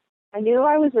him. I knew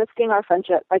I was risking our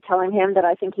friendship by telling him that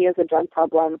I think he has a drug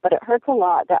problem, but it hurts a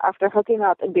lot that after hooking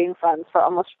up and being friends for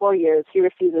almost 4 years, he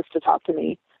refuses to talk to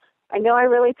me. I know I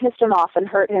really pissed him off and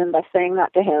hurt him by saying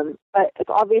that to him, but it's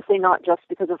obviously not just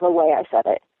because of the way I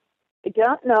said it. I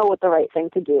don't know what the right thing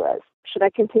to do is. Should I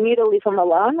continue to leave him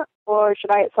alone, or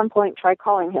should I at some point try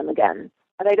calling him again?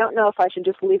 But I don't know if I should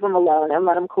just leave him alone and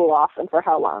let him cool off and for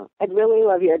how long. I'd really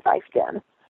love your advice, Dan.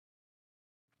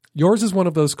 Yours is one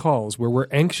of those calls where we're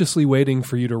anxiously waiting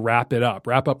for you to wrap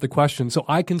up the question so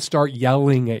I can start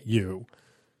yelling at you.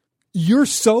 You're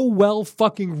so well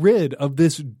fucking rid of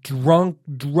this drunk,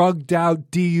 drugged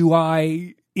out,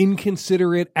 DUI,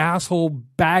 inconsiderate asshole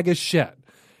bag of shit.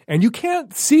 And you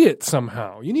can't see it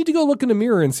somehow. You need to go look in the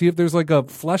mirror and see if there's like a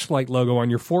Fleshlight logo on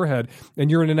your forehead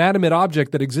and you're an inanimate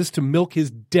object that exists to milk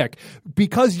his dick.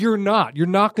 Because you're not. You're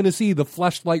not going to see the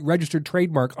Fleshlight registered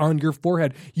trademark on your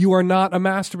forehead. You are not a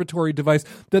masturbatory device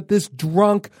that this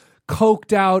drunk,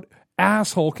 coked out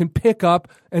asshole can pick up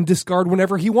and discard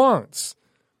whenever he wants.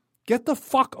 Get the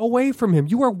fuck away from him.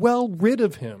 You are well rid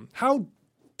of him. How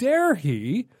dare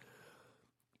he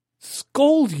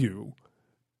scold you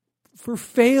for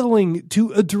failing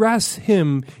to address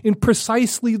him in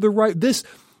precisely the right... This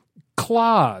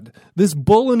clod, this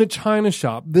bull in a china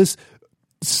shop, this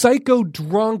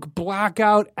psycho-drunk,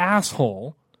 blackout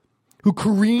asshole who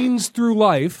careens through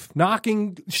life,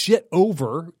 knocking shit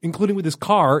over, including with his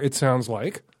car, it sounds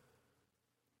like,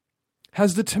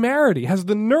 has the temerity, has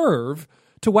the nerve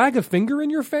to wag a finger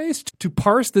in your face, to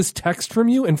parse this text from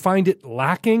you and find it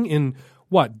lacking in,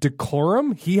 what,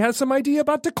 decorum? He has some idea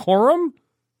about decorum?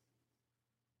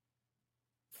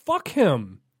 Fuck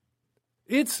him.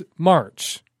 It's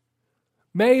March.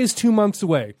 May is 2 months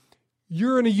away.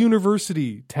 You're in a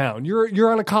university town.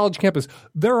 You're on a college campus.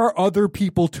 There are other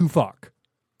people to fuck.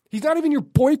 He's not even your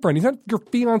boyfriend. He's not your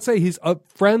fiancé. He's a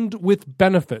friend with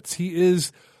benefits. He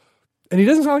is, and he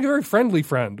doesn't sound like a very friendly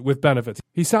friend with benefits.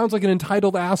 He sounds like an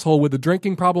entitled asshole with a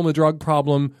drinking problem, a drug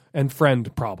problem, and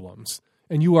friend problems.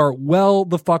 And you are well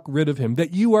the fuck rid of him.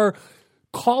 That you are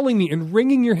calling me and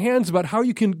wringing your hands about how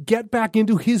you can get back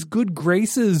into his good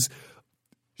graces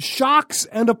shocks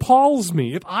and appalls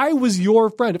me. If I was your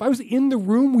friend, if I was in the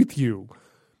room with you,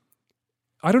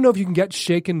 I don't know if you can get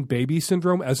shaken baby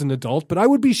syndrome as an adult, but I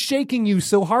would be shaking you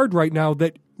so hard right now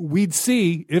that we'd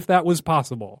see if that was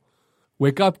possible.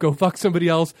 Wake up, go fuck somebody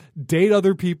else, date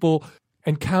other people,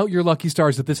 and count your lucky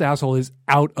stars that this asshole is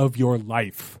out of your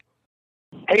life.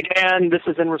 Hey, Dan, this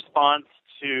is in response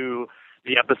to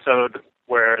the episode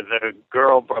where the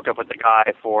girl broke up with the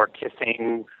guy for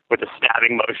kissing with a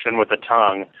stabbing motion with the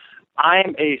tongue.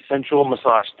 I'm a sensual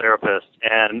massage therapist,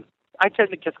 and I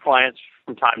tend to kiss clients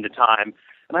from time to time.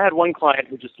 And I had one client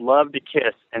who just loved to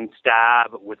kiss and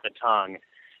stab with the tongue.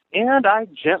 And I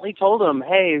gently told him,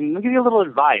 hey, let me give you a little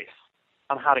advice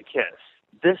on how to kiss.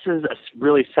 This is a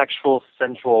really sexual,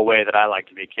 sensual way that I like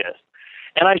to be kissed.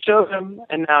 And I showed him,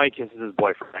 and now he kisses his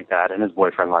boyfriend like that, and his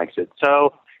boyfriend likes it.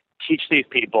 So teach these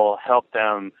people, help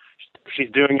them. She's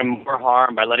doing him more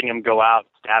harm by letting him go out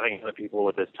stabbing other people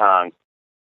with his tongue.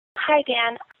 Hi,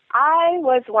 Dan. I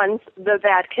was once the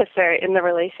bad kisser in the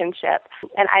relationship,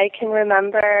 and I can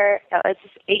remember, it was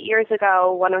 8 years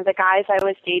ago, one of the guys I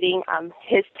was dating,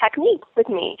 his technique with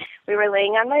me. We were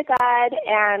laying on my bed,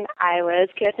 and I was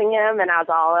kissing him, and I was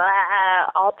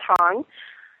all tongue.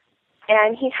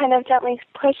 And he kind of gently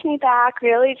pushed me back,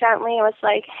 really gently, and was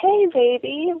like, hey,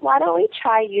 baby, why don't we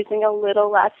try using a little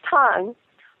less tongue?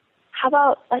 How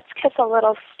about let's kiss a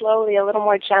little slowly, a little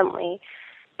more gently?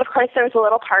 Of course, there was a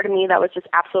little part of me that was just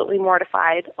absolutely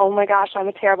mortified. Oh, my gosh, I'm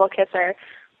a terrible kisser.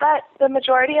 But the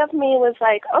majority of me was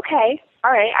like, okay, all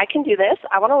right, I can do this.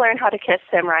 I want to learn how to kiss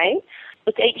him, right?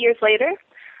 It's 8 years later.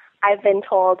 I've been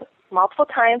told multiple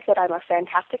times that I'm a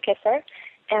fantastic kisser,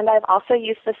 and I've also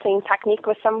used the same technique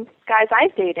with some guys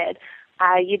I've dated.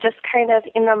 You just kind of,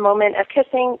 in the moment of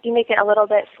kissing, you make it a little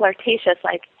bit flirtatious,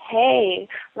 like, hey,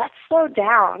 let's slow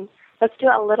down. Let's do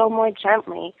it a little more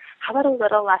gently. How about a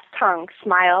little less tongue?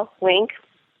 Smile, wink.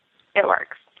 It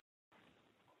works.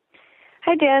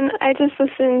 Hi, Dan. I just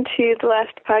listened to the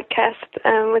last podcast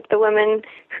with the woman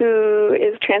who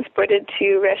is transported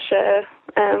to Russia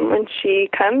when she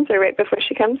comes, or right before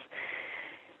she comes.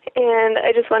 And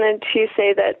I just wanted to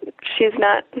say that she's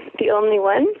not the only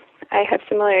one. I have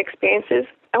similar experiences.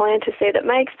 I wanted to say that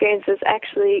my experiences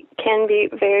actually can be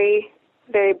very,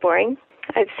 very boring.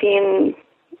 I've seen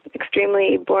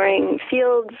extremely boring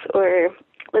fields or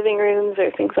living rooms or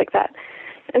things like that.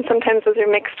 And sometimes those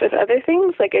are mixed with other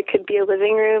things, like it could be a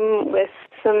living room with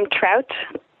some trout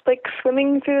like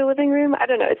swimming through the living room. I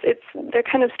don't know. They're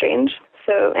kind of strange.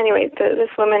 So anyway,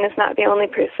 this woman is not the only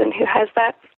person who has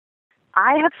that.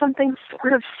 I have something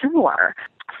sort of similar.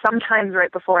 Sometimes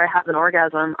right before I have an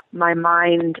orgasm, my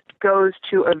mind goes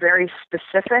to a very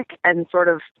specific and sort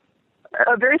of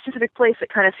a very specific place that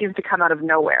kind of seems to come out of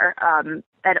nowhere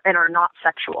and are not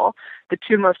sexual. The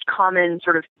two most common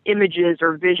sort of images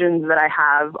or visions that I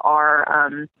have are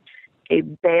a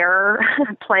bear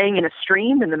playing in a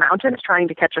stream in the mountains trying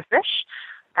to catch a fish,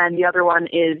 and the other one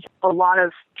is a lot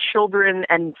of children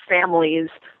and families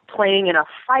playing in a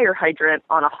fire hydrant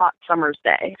on a hot summer's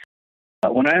day.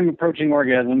 When I'm approaching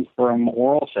orgasm from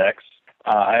oral sex,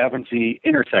 I often see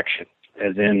intersections,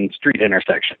 as in street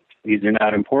intersections. These are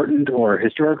not important or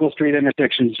historical street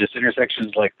intersections, just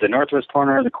intersections like the northwest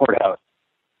corner of the courthouse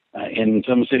in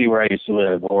some city where I used to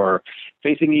live, or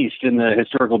facing east in the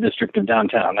historical district of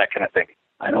downtown, that kind of thing.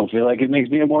 I don't feel like it makes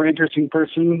me a more interesting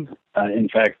person. In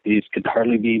fact, these could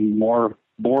hardly be more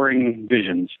boring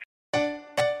visions.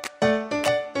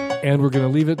 And we're going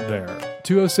to leave it there.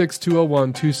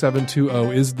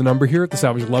 206-201-2720 is the number here at the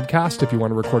Savage Lovecast. If you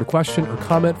want to record a question or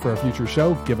comment for a future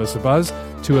show, give us a buzz.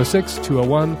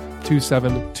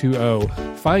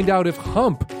 206-201-2720. Find out if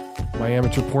Hump, my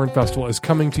amateur porn festival, is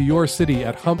coming to your city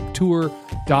at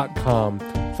humptour.com.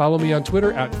 Follow me on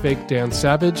Twitter at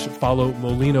FakeDanSavage. Follow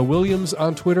Molina Williams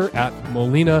on Twitter at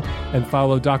Molina. And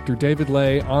follow Dr. David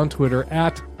Lay on Twitter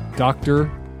at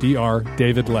Dr.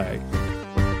 David Lay.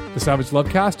 The Savage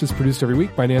Lovecast is produced every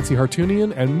week by Nancy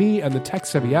Hartunian and me and the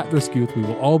tech-savvy at-risk youth. We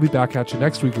will all be back at you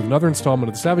next week with another installment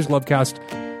of the Savage Lovecast.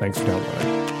 Thanks for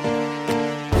downloading.